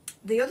 so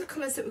the other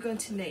colours that we're going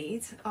to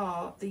need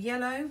are the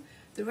yellow,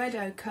 the red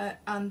ochre,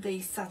 and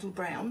the saddle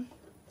brown.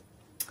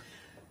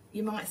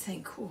 You might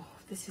think, oh,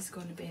 this is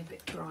going to be a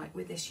bit bright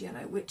with this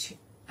yellow, which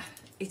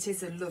it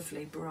is a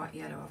lovely bright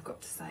yellow, I've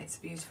got to say. It's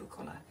a beautiful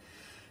colour.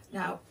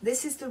 Now,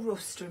 this is the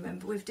rust,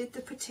 remember. We've did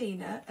the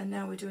patina, and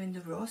now we're doing the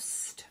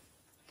rust.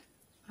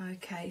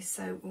 Okay,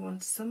 so we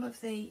want some of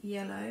the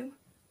yellow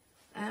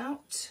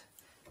out,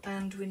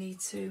 and we need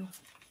to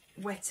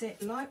wet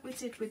it like we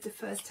did with the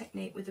first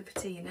technique with the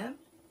patina,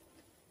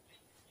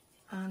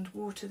 and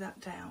water that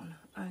down.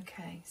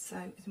 Okay,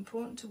 so it's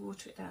important to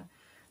water it down.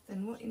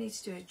 Then what you need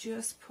to do is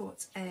just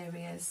put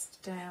areas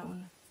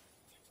down,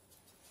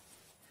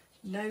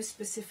 no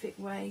specific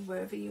way,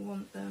 wherever you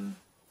want them.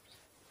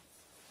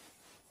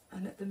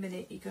 And at the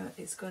minute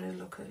it's going to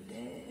look a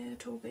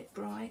little bit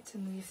bright,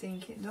 and you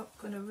think it's not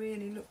going to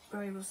really look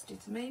very rusty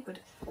to me, but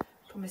I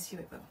promise you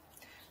it will.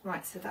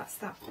 Right, so that's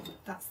that one.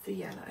 That's the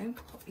yellow.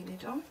 Pop your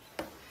lid on.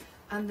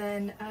 And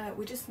then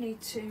we just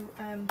need to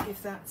give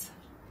that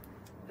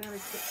very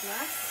quick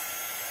blast.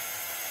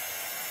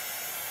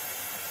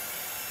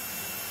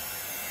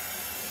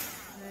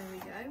 There we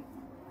go.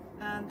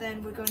 And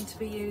then we're going to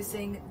be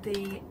using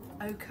the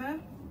ochre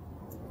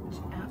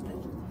out the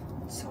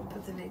top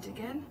of the lid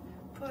again.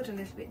 Put a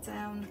little bit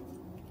down,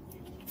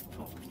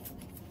 pop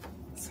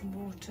some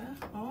water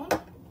on.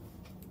 There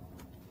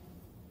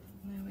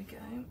we go.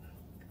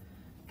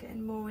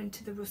 Getting more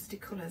into the rusty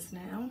colours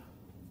now,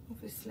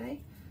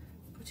 obviously.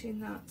 Putting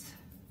that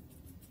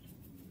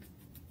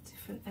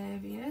different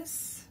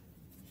areas.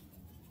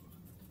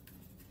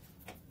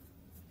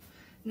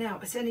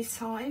 Now, at any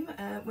time,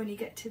 when you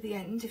get to the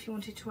end, if you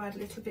wanted to add a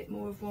little bit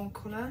more of one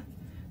colour,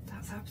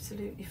 that's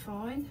absolutely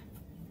fine,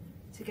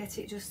 to get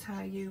it just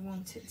how you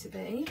want it to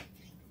be.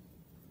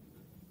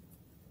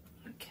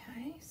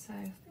 Okay, so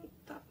I think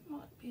that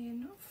might be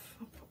enough.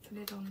 I'll pop the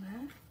lid on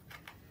there.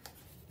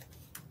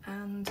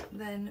 and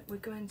then we're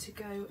going to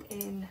go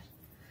in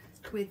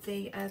with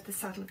the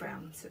saddle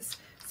brown. So it's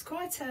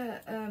quite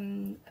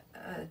a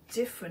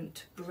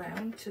different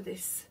brown to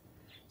this,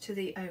 to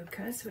the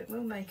ochre, so it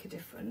will make a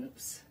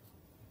difference.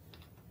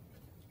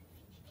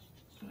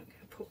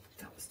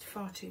 That was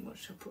far too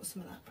much, so I'll put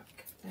some of that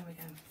back. There we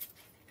go.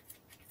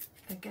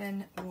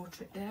 Again,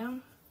 water it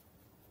down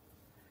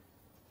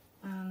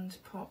and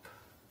pop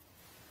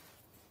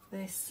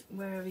this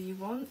wherever you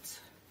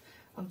want,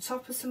 on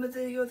top of some of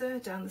the other,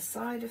 down the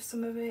side of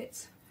some of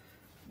it,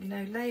 you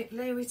know,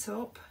 layer it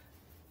up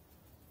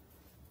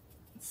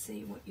and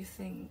see what you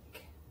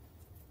think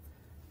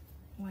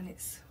when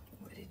it's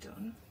already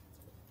done.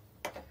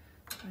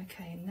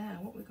 Okay, now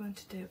what we're going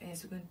to do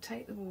is we're going to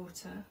take the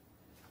water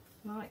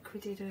like we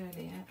did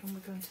earlier and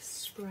we're going to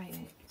spray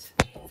it.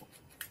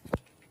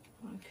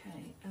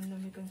 Okay, and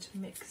then we're going to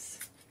mix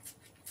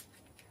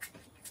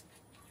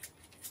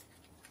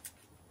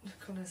the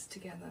colours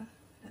together,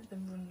 let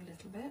them run a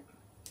little bit.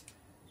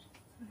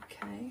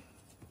 Okay,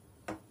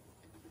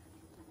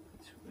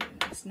 that's really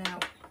nice. Now,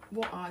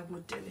 what I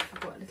would do if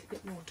I've got a little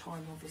bit more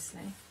time,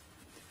 obviously,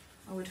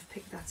 I would have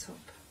picked that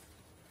up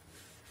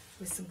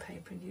with some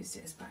paper and used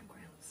it as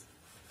backgrounds,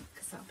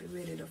 because that would be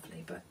really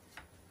lovely, but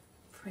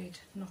I'm afraid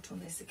not on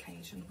this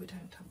occasion, we don't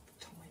have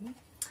the time.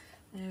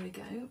 There we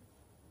go.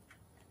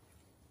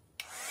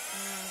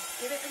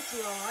 Give it a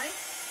dry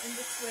in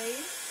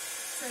between.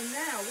 So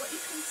now what you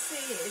can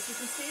see is, you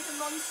can see the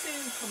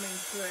monsoon coming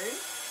through,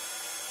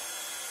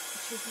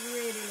 which is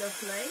really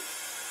lovely.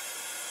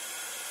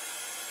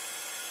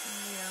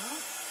 There we are.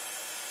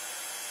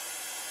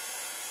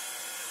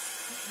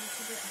 A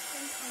little bit, I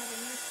think I have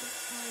a little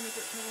tiny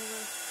bit more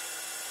of.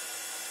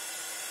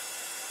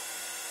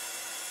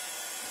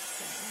 That's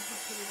it, I'm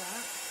happy with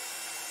that.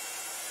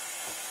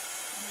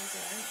 There we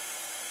go.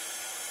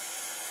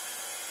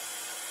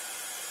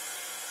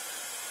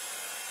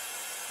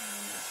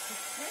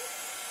 Okay.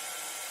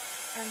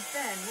 And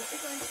then what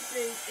we're going to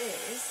do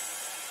is,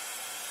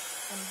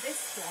 on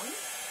this one,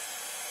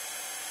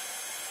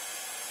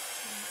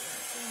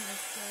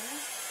 almost there.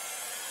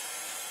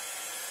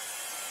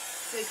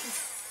 So you can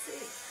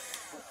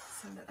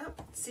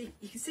see,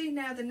 you can see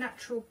now the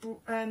natural,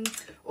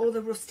 all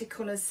the rusty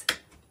colours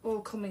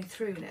all coming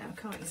through now,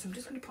 can't you? So I'm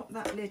just going to pop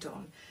that lid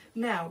on.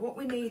 Now, what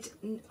we need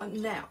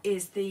now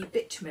is the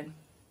bitumen.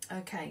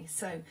 Okay,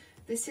 so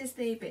this is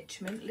the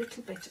bitumen, a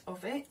little bit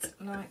of it,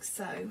 like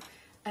so.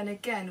 And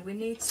again, we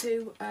need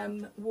to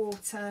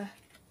water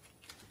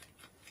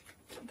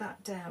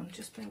that down.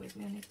 Just bear with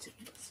me, I need to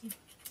put some.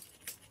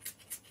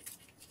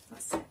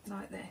 That's it,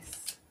 like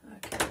this.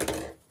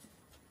 Okay.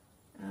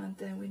 And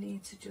then we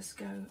need to just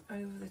go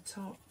over the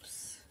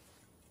tops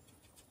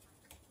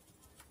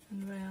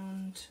and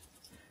round.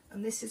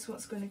 And this is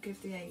what's going to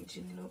give the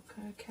aging look,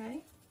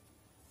 okay?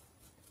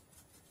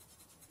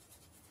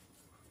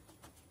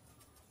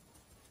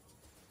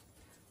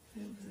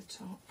 Over the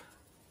top,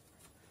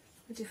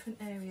 the different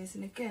areas,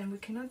 and again we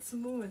can add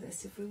some more of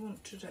this if we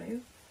want to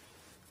do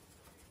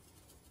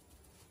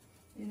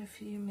in a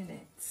few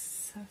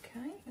minutes.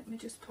 Okay, let me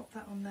just pop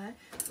that on there.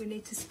 We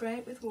need to spray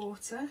it with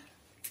water,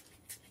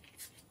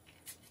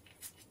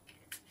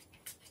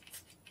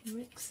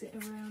 mix it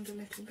around a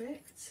little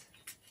bit,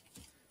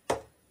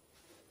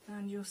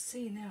 and you'll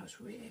see now it's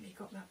really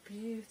got that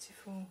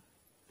beautiful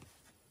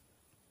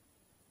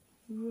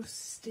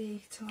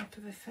rusty type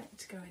of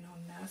effect going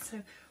on now.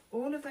 So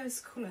all of those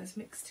colours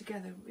mixed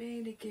together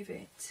really give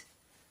it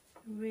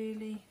a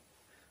really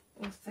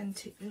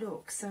authentic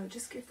look. So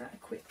just give that a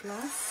quick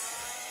gloss.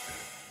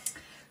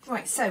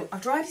 Right, so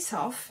I've dried it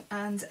off,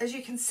 and as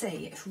you can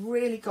see, it's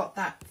really got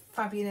that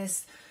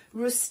fabulous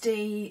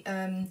rusty,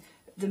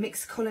 the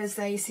mixed colours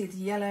there. You see the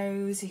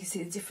yellows, you can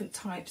see the different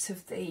types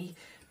of the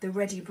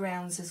ready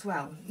browns as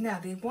well. Now,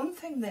 the one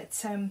thing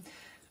that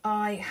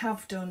I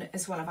have done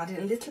as well, I've added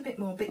a little bit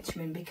more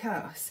bitumen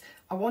because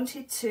I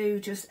wanted to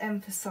just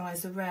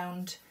emphasise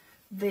around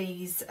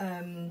these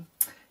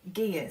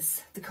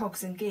gears, the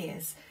cogs and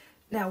gears.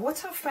 Now,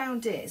 what I've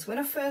found is when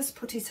I first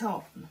put it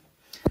on,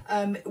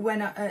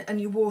 and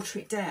you water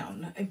it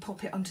down and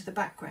pop it onto the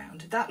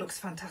background, that looks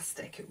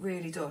fantastic, it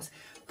really does.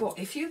 But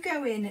if you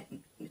go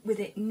in with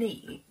it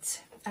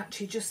neat,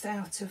 actually just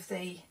out of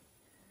the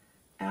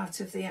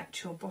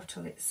actual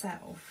bottle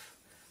itself,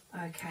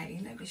 okay,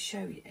 let me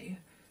show you.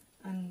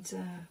 And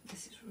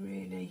this is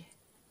really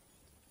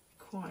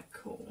quite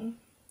cool.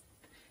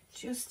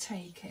 Just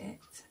take it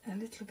a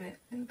little bit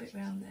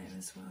round there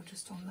as well,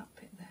 just on that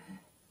bit there,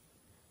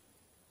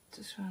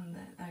 just round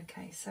there.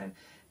 Okay, so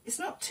it's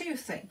not too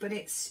thick, but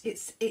it's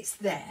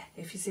there,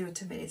 if you see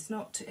what I mean. It's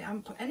not too, I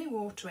haven't put any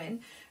water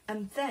in.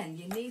 And then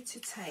you need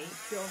to take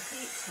your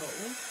heat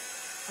tool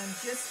and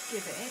just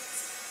give it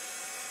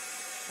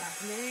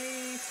that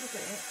little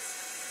bit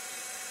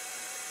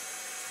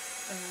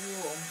of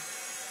warm.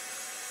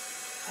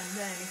 And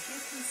then if you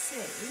can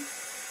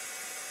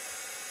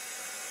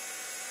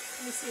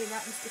see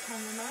that, Mr.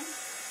 Cameraman,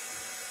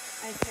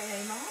 aka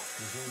Mark?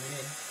 Zooming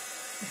in.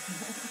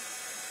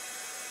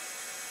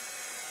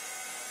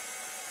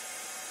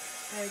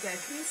 There we go.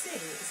 Can you see?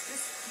 It's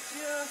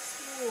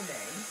just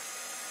warming,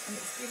 and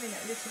it's giving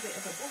it a little bit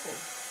of a bubble.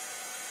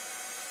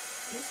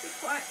 It needs to be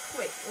quite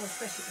quick, or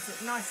especially if it's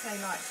a nice day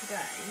like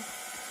today,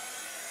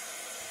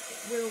 it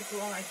will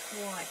dry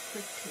quite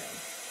quickly.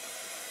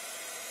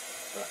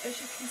 But as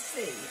you can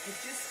see, it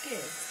just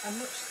gives a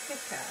much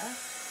thicker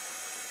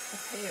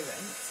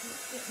appearance. A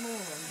little bit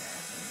more on there,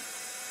 I think.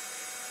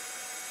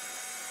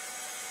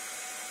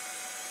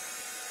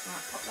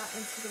 Right, pop that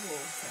into the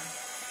water.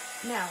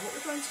 Now, what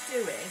we're going to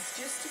do is,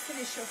 just to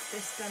finish off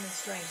this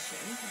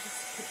demonstration, I'll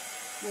just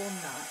warm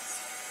that,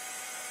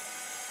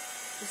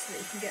 just so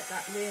that you can get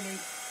that really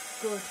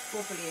good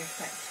bubbly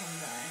effect on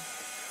there.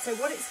 So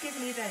what it's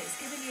giving you then, it's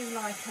giving you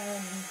like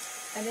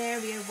an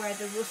area where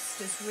the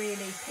rust has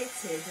really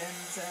pitted,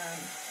 and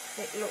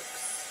it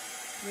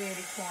looks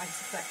really quite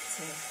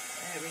effective.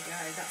 There we go,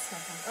 that's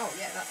fantastic. Oh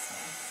yeah, that's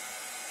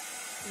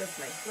nice.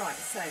 Lovely. Right,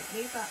 so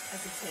leave that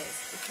as it is,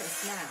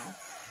 because now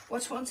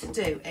what I want to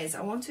do is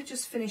I want to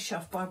just finish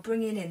off by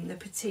bringing in the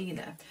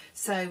patina.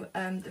 So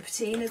the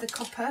patina, the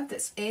copper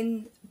that's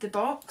in the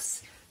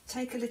box,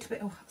 take a little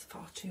bit, oh that's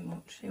far too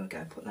much, here we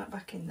go, put that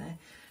back in there.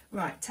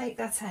 Right, take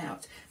that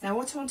out. Now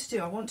what I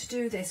want to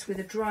do this with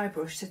a dry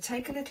brush. So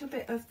take a little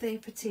bit of the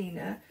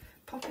patina,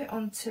 pop it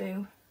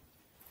onto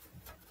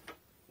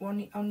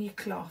on your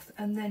cloth,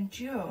 and then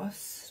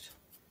just,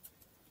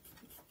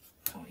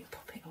 oh you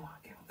pop it, oh I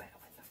get on better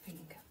with my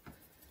finger.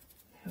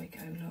 There we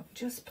go, look,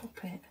 just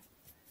pop it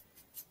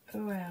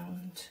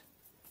around,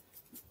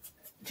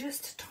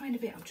 just a tiny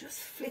bit. I'm just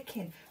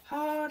flicking,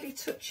 hardly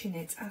touching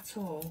it at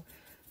all,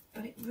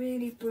 but it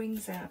really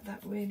brings out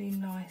that really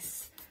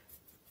nice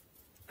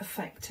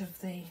effect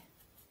of the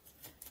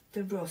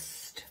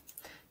rust.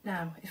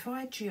 Now if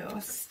I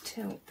just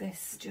tilt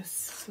this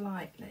just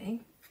slightly,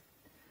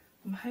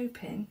 I'm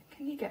hoping,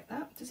 can you get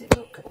that? Does it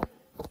look,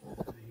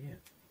 yeah.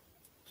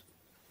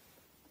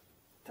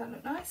 That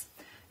look nice?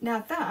 Now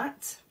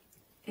that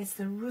is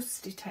the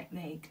rusty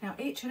technique. Now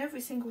each and every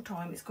single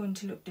time it's going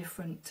to look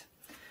different,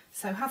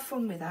 so have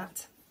fun with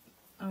that.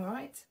 All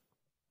right,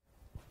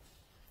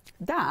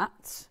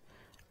 that,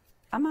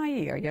 am I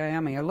here? Yeah, I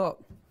am here,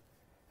 look.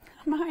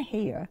 Am I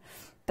here?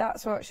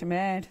 That's what she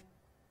made.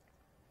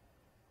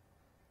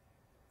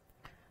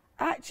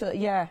 Actually,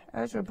 yeah,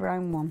 hers were a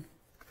brown one.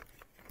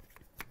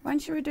 When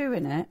she were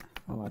doing it,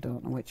 oh, I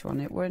don't know which one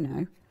it were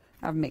now.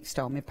 I've mixed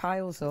all my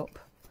piles up.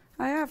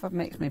 I've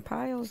mixed my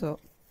piles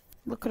up.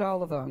 Look at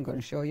all of them. I'm going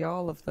to show you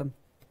all of them.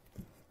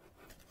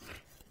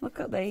 Look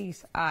at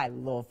these. I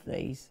love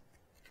these.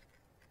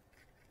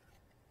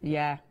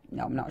 Yeah,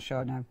 no, I'm not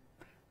sure now.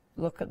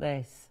 Look at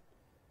this.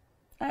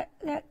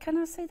 Can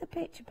I see the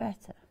picture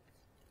better?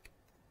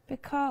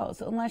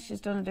 Because unless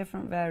she's done a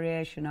different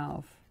variation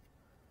of,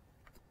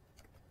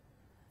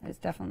 it's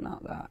definitely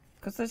not that.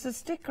 Because there's a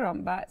sticker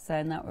on back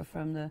saying that we're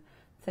from the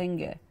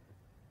thingy.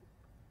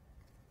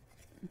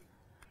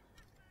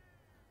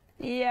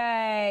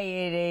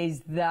 Yay, it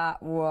is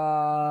that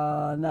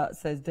one. That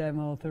says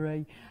Demo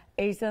 3.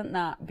 Isn't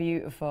that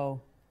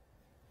beautiful?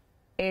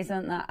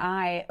 Isn't that?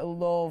 I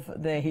love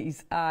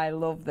these. I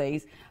love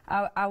these.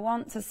 I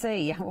want to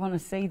see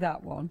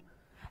that one.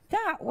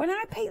 That, when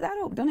I pick that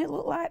up, doesn't it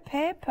look like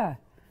paper?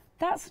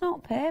 That's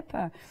not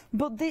paper.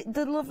 But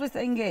the lovely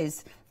thing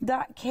is,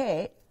 that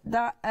kit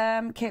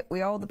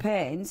with all the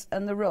paints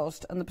and the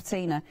rust and the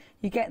patina,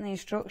 you get in the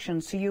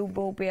instructions, so you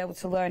will be able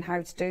to learn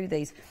how to do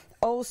these.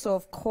 Also,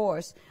 of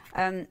course,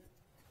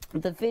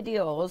 the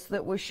videos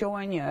that we're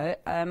showing you,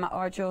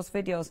 are Joe's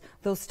videos,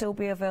 they'll still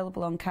be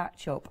available on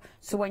catch-up.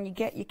 So when you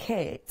get your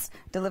kits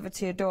delivered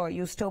to your door,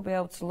 you'll still be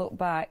able to look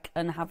back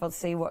and have a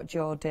see what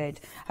Joe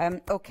did.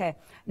 Okay,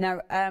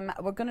 now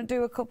we're going to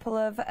do a couple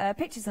of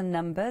pictures and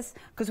numbers,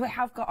 because we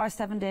have got our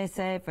 7-day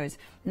savers.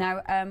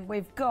 Now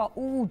we've got,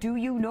 oh, do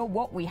you know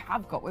what we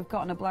have got? We've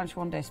got an Leblanche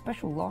one-day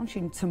special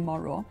launching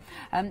tomorrow.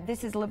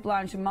 This is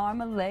Leblanche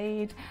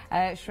marmalade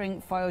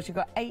shrink foils. You've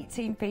got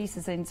 18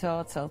 pieces in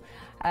total.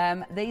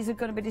 These are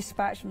going to be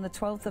dispatched from the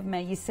 12th of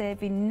May. You're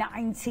saving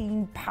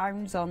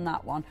 £19 on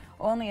that one.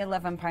 Only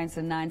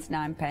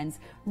 £11.99.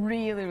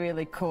 Really,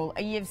 really cool.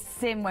 And you've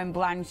seen when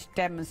Blanche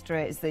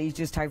demonstrates these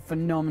just how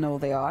phenomenal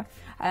they are.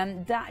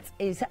 That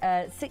is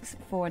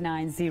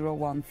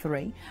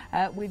 649013.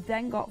 We've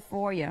then got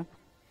for you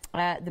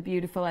the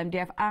beautiful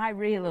MDF. I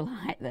really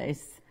like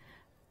this.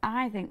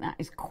 I think that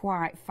is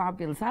quite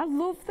fabulous. I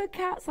love the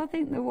cats. I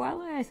think they're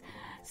wellies.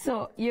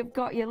 So you've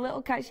got your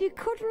little cats. You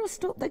could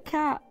rust up the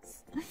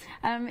cats.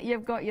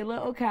 You've got your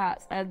little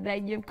cats, and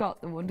then you've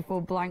got the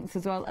wonderful blanks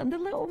as well. And the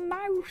little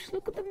mouse.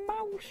 Look at the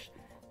mouse.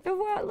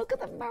 Look at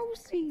the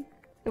mousey.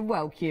 They're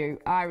well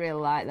cute. I really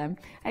like them.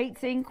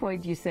 18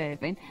 quid you're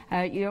saving.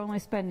 You're only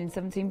spending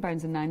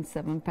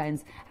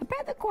 £17.97. I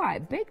bet they're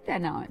quite big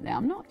then, aren't they?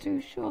 I'm not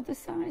too sure the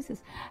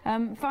sizes.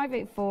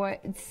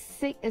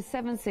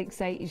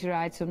 584-768 is your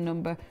item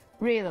number.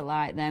 Really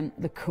like them.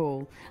 They're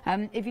cool.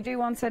 If you do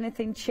want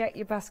anything, check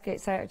your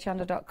baskets out at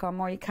hochanda.com,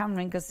 or you can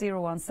ring us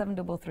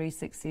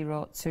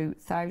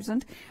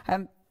 01733602000.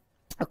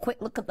 A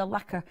quick look at the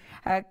lacquer.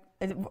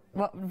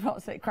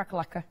 What's it? Cracker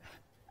lacquer.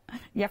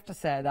 You have to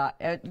say that.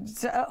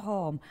 It's at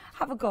home.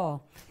 Have a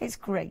go. It's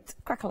great.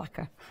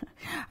 Crack-a-lacquer.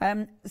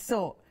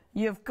 So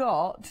you've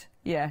got,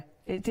 yeah,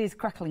 it is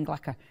crackling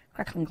lacquer.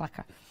 Crackling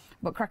lacquer.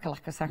 But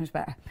crackle-lacquer sounds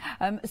better.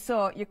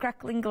 So your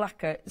crackling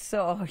lacquer,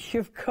 so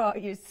you've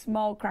got your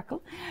small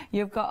crackle,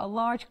 you've got a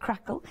large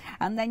crackle,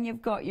 and then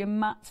you've got your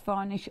matte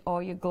varnish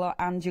or your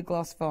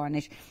gloss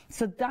varnish.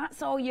 So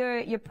that's all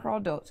your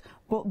product.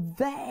 But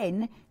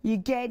then you're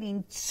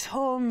getting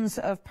tons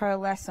of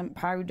pearlescent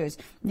powders.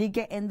 You're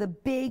getting the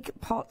big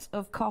pot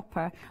of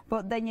copper,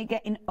 but then you're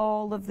getting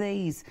all of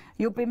these.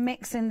 You'll be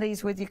mixing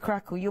these with your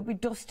crackle. You'll be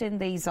dusting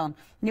these on.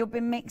 You'll be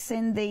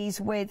mixing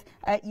these with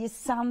your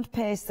sand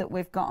paste that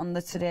we've got on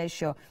the Today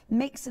Show.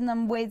 Mixing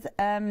them with,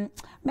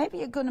 maybe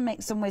you're going to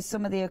mix them with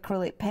some of the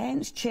acrylic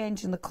paints,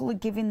 changing the colour,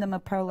 giving them a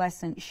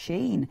pearlescent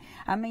sheen.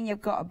 I mean,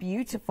 you've got a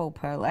beautiful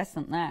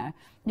pearlescent there.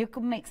 You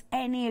can mix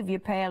any of your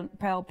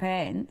pearl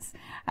paints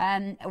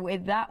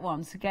with that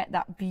one to get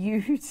that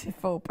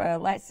beautiful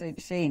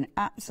pearlescent sheen.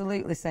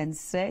 Absolutely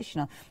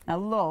sensational. I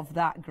love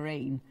that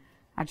green.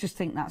 I just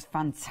think that's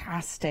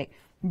fantastic.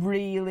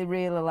 Really,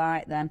 really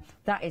like them.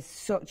 That is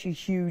such a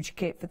huge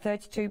kit for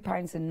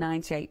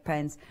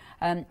 £32.98.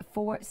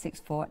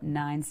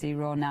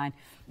 464909.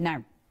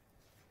 Now,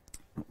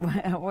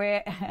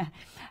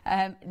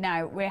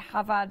 now we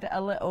have had a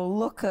little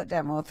look at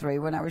Demo 3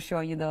 when I was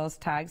showing you those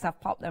tags.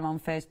 I've popped them on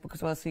Facebook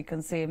as well so you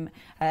can see them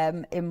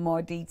in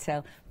more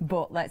detail.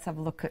 But let's have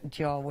a look at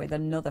Jo with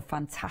another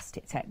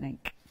fantastic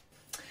technique.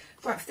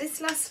 Right, for this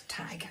last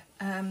tag,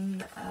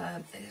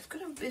 it's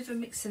got a bit of a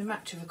mix and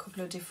match of a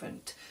couple of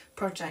different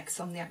projects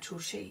on the actual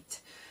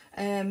sheet.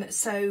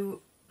 So,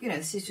 you know,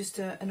 this is just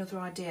another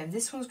idea. And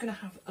this one's going to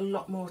have a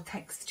lot more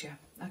texture.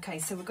 Okay,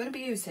 so we're going to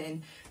be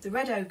using the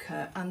red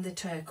ochre and the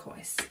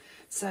turquoise.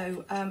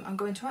 So I'm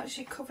going to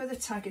actually cover the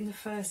tag in the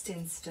first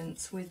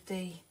instance with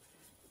the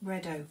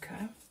red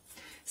ochre.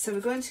 So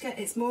we're going to get,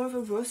 it's more of a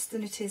rust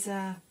than it is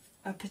a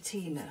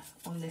patina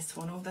on this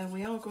one, although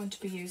we are going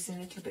to be using a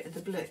little bit of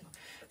the blue.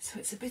 So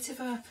it's a bit of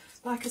a,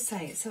 like I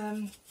say, it's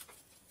a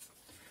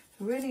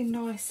really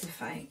nice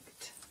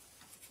effect.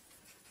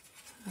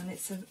 And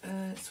it's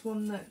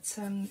one that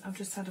I've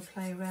just had a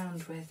play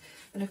around with.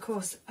 And of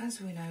course,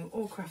 as we know,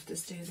 all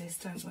crafters do this,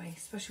 don't we?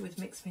 Especially with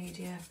mixed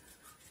media.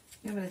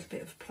 We have a little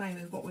bit of play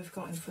with what we've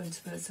got in front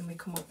of us and we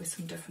come up with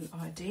some different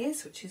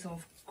ideas, which is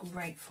all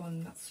great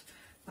fun.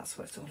 That's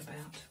what it's all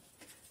about.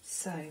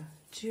 So,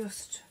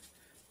 just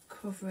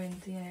covering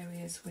the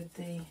areas with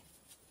the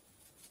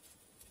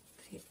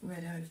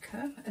red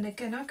ochre. And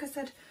again, like I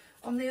said,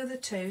 on the other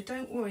two,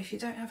 don't worry if you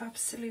don't have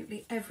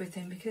absolutely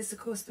everything, because of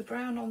course the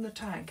brown on the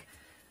tag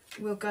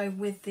will go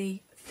with the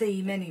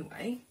theme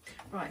anyway.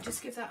 Right,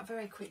 just give that a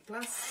very quick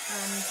blast,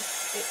 and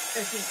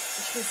as you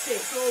can see,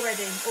 it's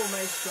already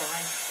almost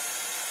dry.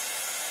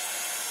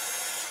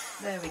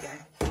 There we go.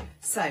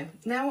 So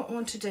now what I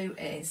want to do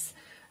is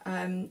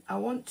I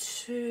want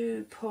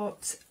to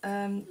put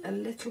a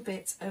little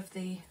bit of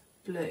the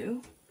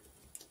blue.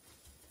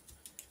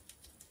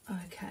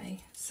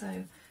 Okay, so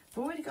I've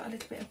already got a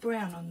little bit of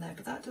brown on there,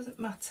 but that doesn't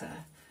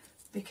matter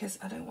because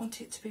I don't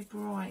want it to be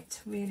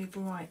bright, really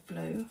bright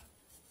blue.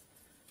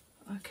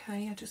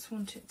 Okay, I just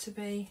want it to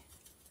be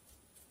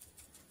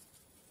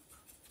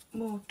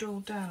more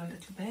dulled down a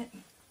little bit.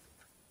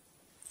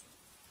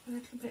 A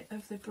little bit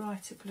of the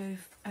brighter blue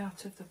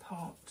out of the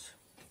pot.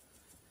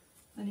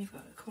 Then you've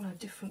got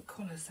different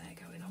colours there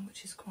going on,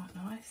 which is quite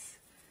nice.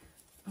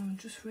 And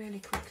just really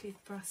quickly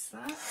brush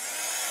that.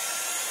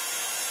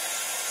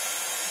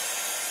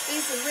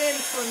 These are really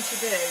fun to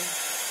do,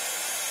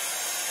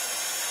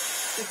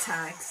 the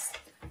tags,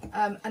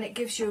 and it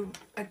gives you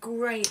a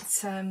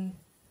great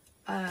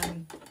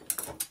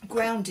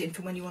grounding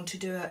for when you want to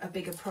do a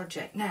bigger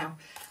project. Now,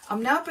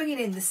 I'm now bringing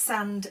in the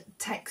sand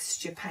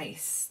texture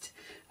paste.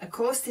 Of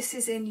course, this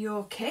is in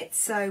your kit,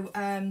 so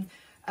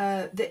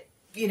that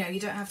you know you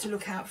don't have to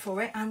look out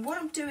for it. And what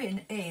I'm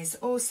doing is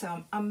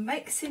also I'm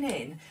mixing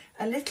in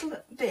a little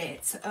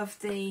bit of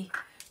the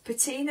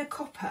patina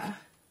copper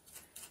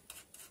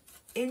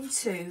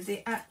into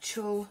the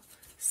actual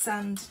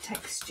sand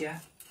texture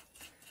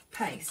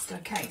paste.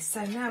 Okay,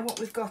 so now what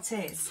we've got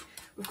is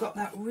we've got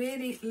that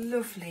really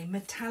lovely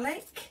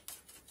metallic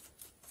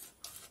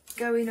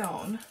going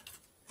on,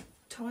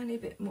 tiny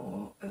bit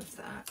more of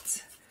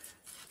that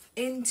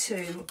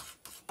into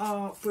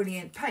our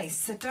brilliant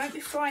paste. So don't be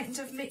frightened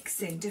of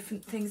mixing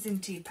different things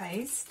into your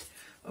paste.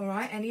 All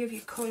right, any of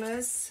your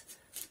colours.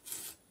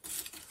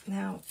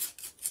 Now,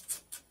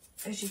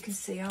 as you can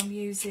see, I'm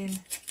using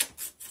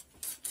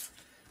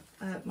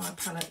my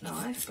palette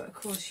knife, but of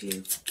course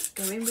you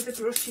go in with a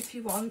brush if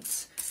you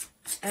want.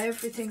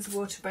 Everything's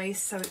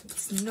water-based, so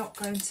it's not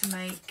going to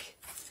make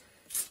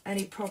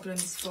any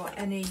problems for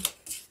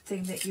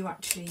anything that you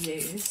actually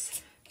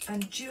use.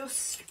 And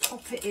just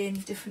pop it in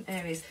different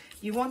areas.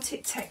 You want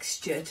it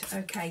textured,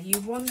 okay?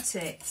 You want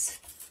it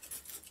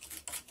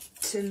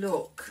to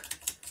look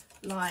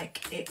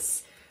like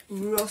it's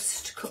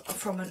rust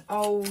from an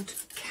old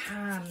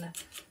can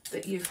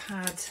that you've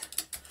had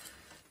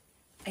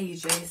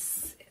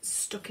ages.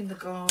 stuck in the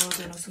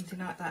garden or something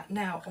like that.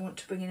 Now I want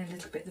to bring in a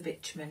little bit of the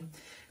bitumen.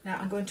 Now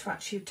I'm going to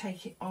actually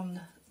take it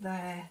on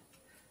there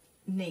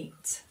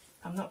neat.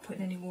 I'm not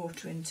putting any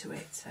water into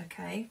it,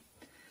 okay?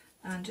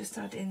 And just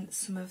add in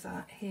some of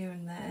that here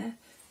and there.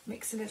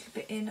 Mix a little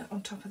bit in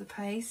on top of the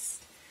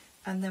paste.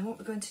 And then what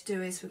we're going to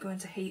do is we're going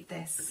to heat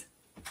this,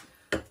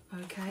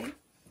 okay?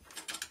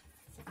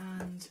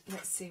 And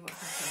let's see what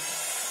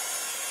happens.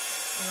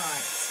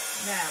 Right,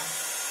 now,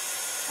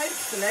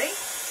 hopefully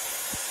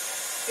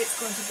it's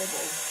going to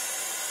bubble.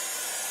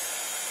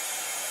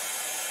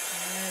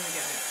 There we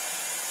go.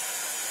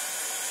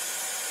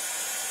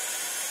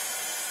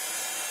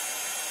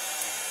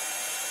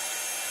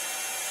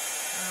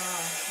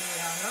 Oh, here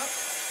we are, look.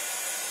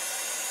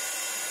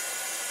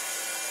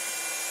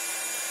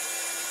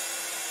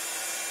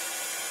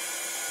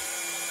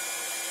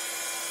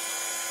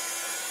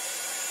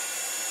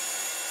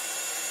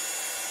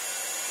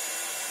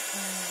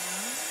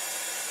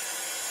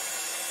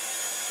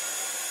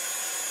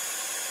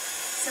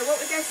 So what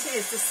we get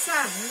is the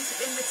sand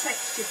in the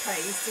texture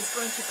paste is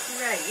going to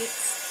create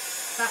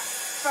that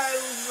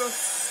faux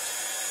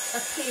rust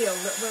appeal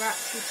that we're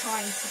actually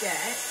trying to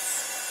get.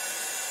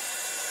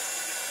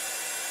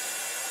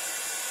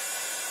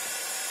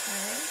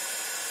 Okay.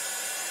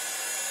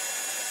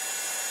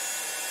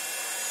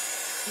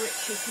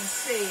 Which you can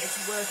see is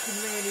working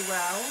really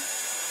well.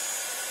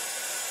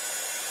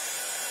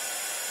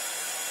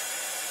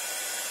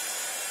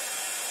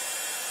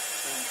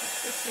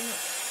 Pretty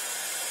much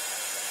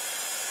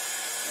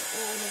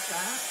all of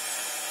that.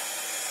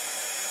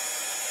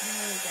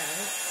 There we go.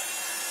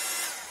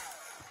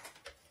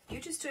 You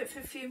just do it for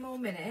a few more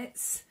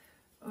minutes,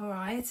 all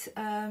right,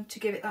 to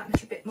give it that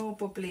little bit more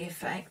bubbly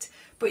effect.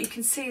 But you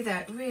can see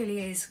that it really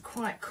is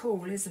quite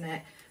cool, isn't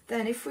it?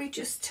 Then if we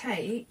just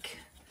take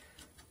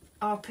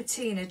our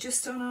patina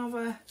just on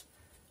our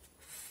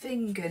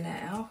finger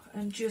now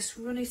and just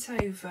run it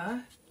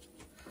over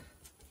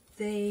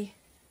the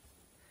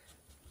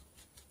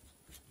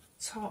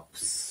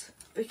tops.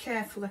 Be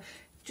careful,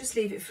 just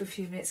leave it for a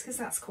few minutes because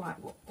that's quite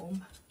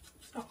warm.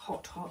 It's not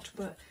hot,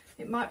 but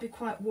it might be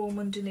quite warm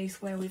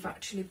underneath where we've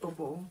actually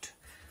bubbled.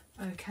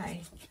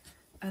 Okay,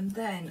 and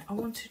then I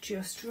want to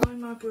just dry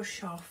my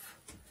brush off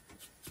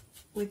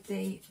with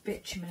the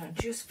bitumen and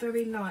just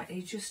very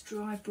lightly just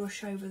dry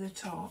brush over the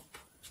top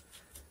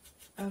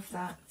of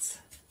that.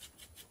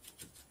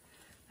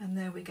 And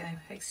there we go.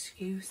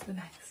 Excuse the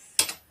mess,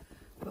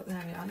 but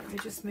there we are. Let me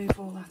just move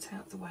all that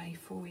out the way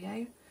for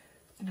you.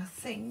 And I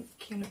think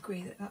you'll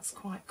agree that that's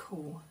quite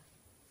cool.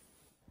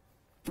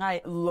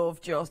 I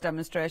love Jo's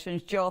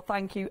demonstrations. Jo,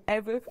 thank you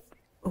every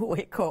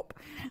wake up.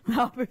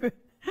 That'll be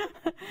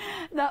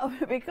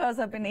because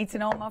I've been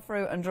eating all my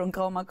fruit and drunk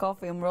all my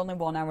coffee and we're only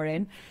 1 hour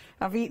in.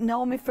 I've eaten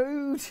all my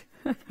food.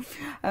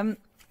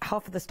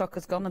 Half of the stock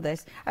has gone of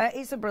this.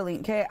 It's a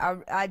brilliant kit.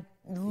 I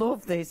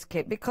love this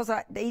kit because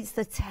it's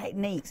the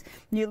techniques.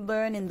 You're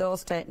learning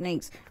those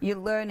techniques. You're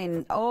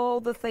learning all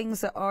the things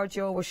that our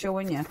Jo was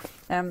showing you.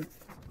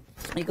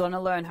 You're going to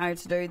learn how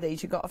to do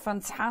these. You've got a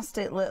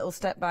fantastic little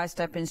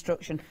step-by-step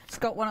instruction. It's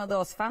got one of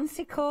those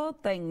fancy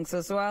code things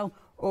as well.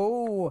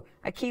 Oh,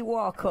 a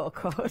QR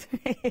code.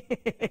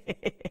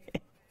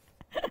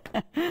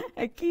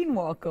 A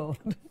quinoa code.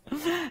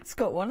 It's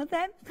got one of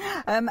them,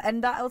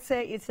 and that'll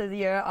take you to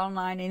your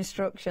online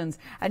instructions.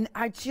 And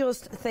I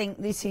just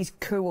think this is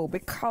cool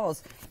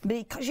because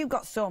you've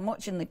got so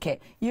much in the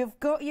kit. You've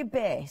got your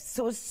base,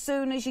 so as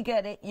soon as you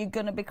get it, you're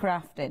going to be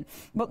crafting.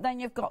 But then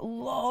you've got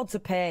loads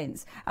of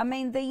paints. I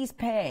mean, these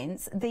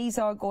paints, these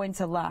are going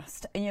to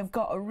last, and you've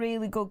got a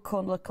really good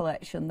colour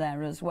collection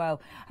there as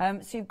well.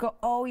 So you've got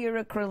all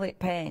your acrylic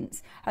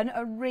paints and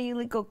a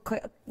really good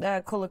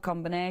colour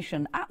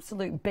combination.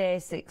 Absolute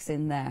basics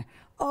in there.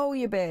 All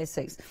your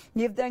basics.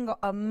 You've then got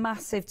a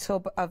massive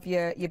tub of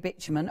your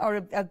bitumen,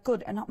 or a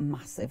good, not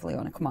massive,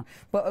 Leona, come on,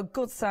 but a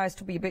good size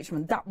tub of your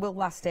bitumen. That will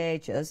last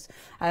ages.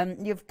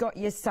 You've got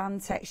your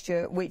sand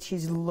texture, which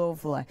is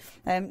lovely.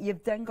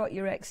 You've then got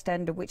your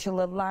extender, which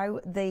will allow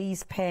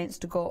these paints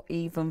to go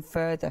even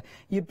further.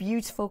 Your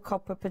beautiful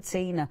copper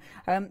patina.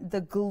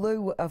 The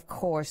glue, of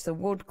course, the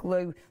wood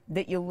glue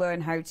that you'll learn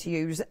how to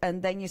use,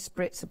 and then your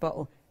spritzer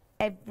bottle.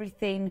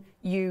 Everything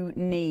you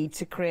need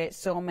to create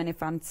so many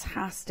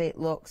fantastic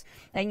looks.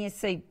 And you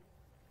see,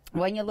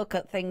 when you look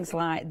at things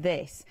like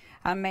this,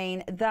 I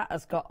mean, that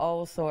has got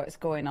all sorts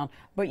going on.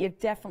 But you've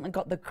definitely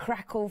got the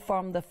crackle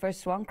from the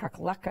first one,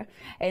 crackle lacquer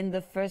in the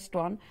first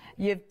one.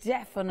 You've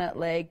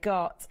definitely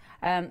got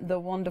the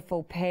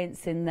wonderful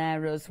paints in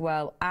there as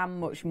well, and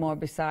much more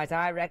besides.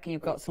 I reckon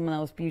you've got some of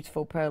those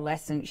beautiful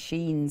pearlescent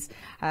sheens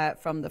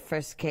from the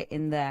first kit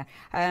in there.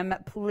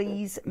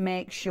 Please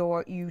make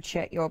sure you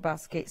check your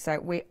baskets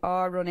out. We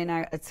are running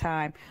out of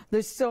time.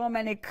 There's so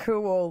many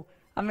cool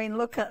I mean,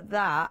 look at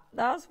that.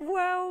 That's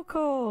well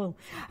cool.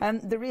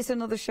 There is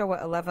another show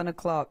at 11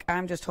 o'clock.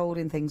 I'm just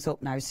holding things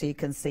up now so you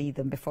can see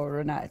them before we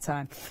run out of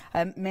time.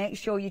 Make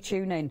sure you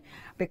tune in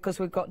because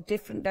we've got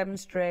different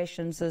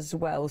demonstrations as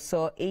well,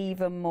 so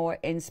even more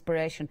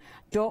inspiration.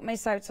 Don't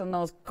miss out on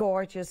those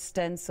gorgeous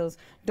stencils.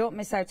 Don't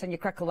miss out on your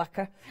crackle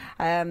lacquer.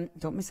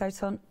 Don't miss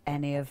out on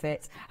any of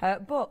it.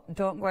 But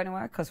don't go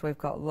anywhere because we've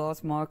got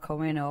loads more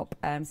coming up.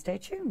 Stay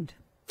tuned.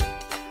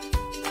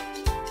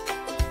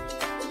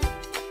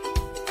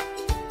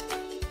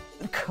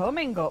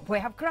 Coming up, we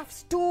have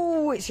crafts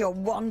too. It's your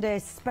one-day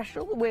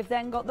special. We've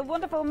then got the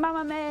wonderful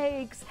Mama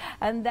Makes,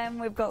 and then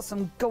we've got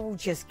some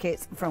gorgeous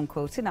kits from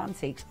Quilting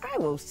Antiques. I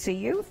will see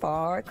you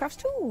for crafts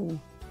too.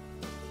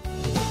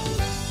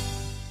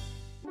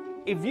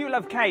 If you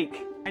love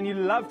cake and you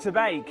love to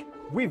bake,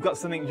 we've got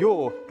something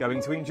you're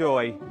going to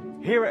enjoy.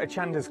 Here at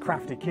Hochanda's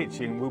Crafty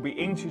Kitchen, we'll be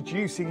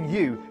introducing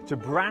you to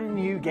brand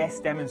new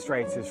guest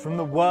demonstrators from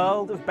the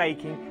world of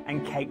baking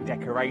and cake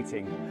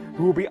decorating,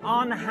 who will be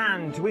on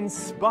hand to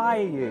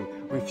inspire you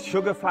with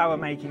sugar flour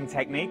making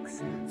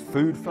techniques,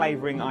 food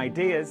flavouring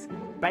ideas,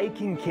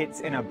 baking kits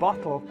in a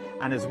bottle,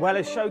 and as well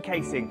as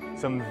showcasing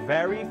some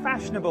very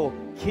fashionable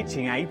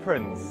kitchen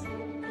aprons.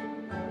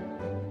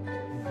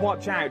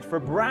 Watch out for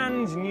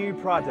brand new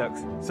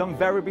products, some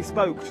very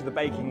bespoke to the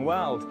baking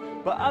world,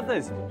 but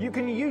others you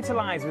can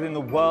utilise within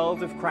the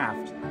world of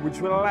craft, which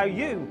will allow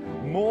you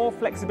more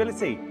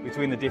flexibility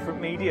between the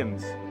different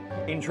mediums.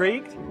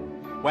 Intrigued?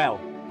 Well,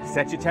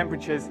 set your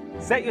temperatures,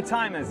 set your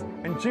timers,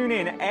 and tune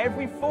in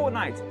every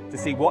fortnight to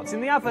see what's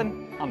in the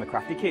oven on the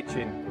Crafty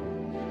Kitchen.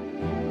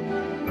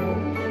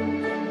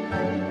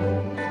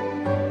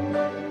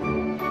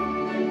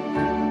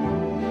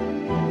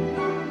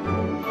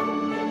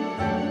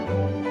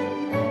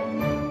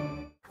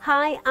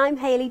 Hi, I'm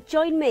Hayley.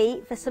 Join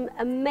me for some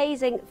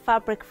amazing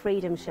Fabric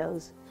Freedom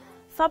shows.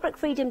 Fabric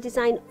Freedom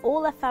design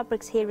all their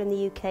fabrics here in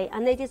the UK,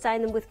 and they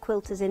design them with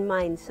quilters in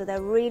mind, so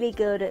they're really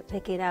good at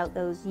picking out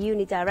those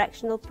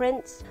unidirectional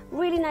prints,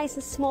 really nice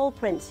and small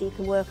prints so you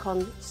can work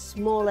on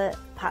smaller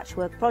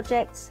patchwork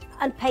projects,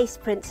 and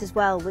paste prints as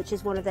well, which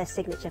is one of their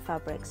signature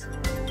fabrics.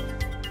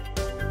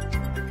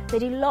 They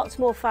do lots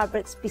more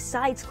fabrics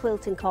besides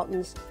quilt and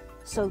cottons,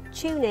 so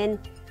tune in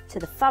to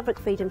the Fabric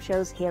Freedom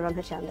shows here on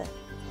Hochanda.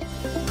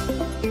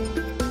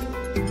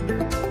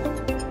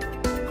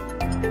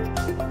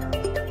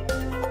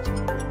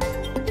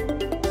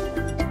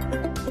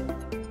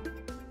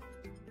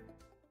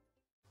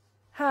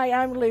 Hi,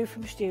 I'm Lou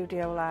from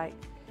Studio Light.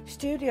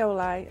 Studio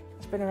Light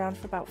has been around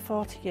for about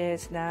 40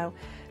 years now.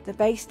 They're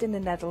based in the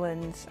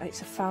Netherlands.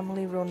 It's a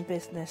family-run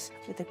business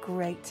with a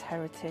great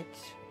heritage.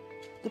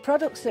 The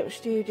products that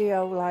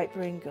Studio Light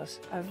bring us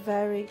are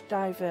very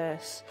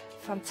diverse,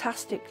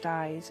 fantastic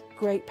dyes,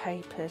 great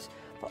papers,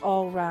 but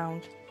all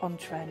round on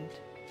trend.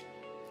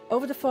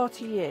 Over the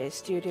 40 years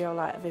Studio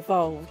Light have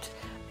evolved.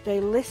 They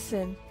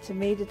listen to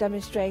me, the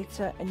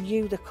demonstrator, and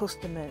you, the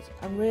customers,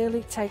 and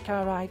really take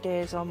our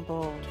ideas on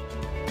board.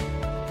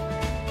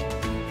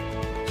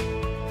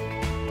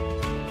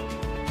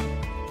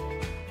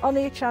 On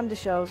the Hochanda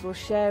shows, we'll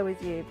share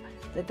with you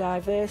the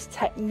diverse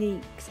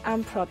techniques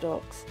and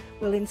products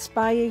will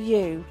inspire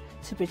you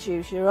to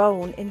produce your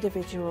own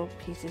individual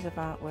pieces of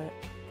artwork.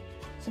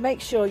 So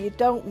make sure you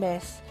don't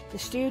miss the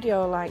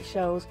Studio Light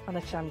shows on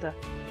Hochanda.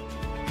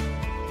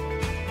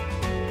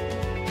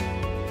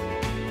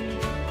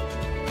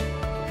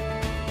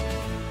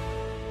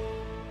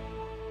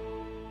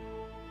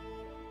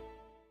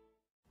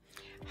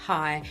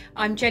 Hi,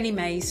 I'm Jenny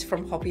Mays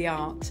from Hobby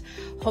Art.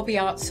 Hobby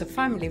Art's a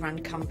family-run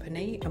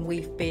company, and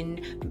we've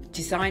been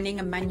designing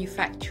and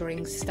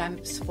manufacturing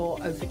stamps for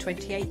over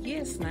 28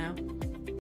 years now.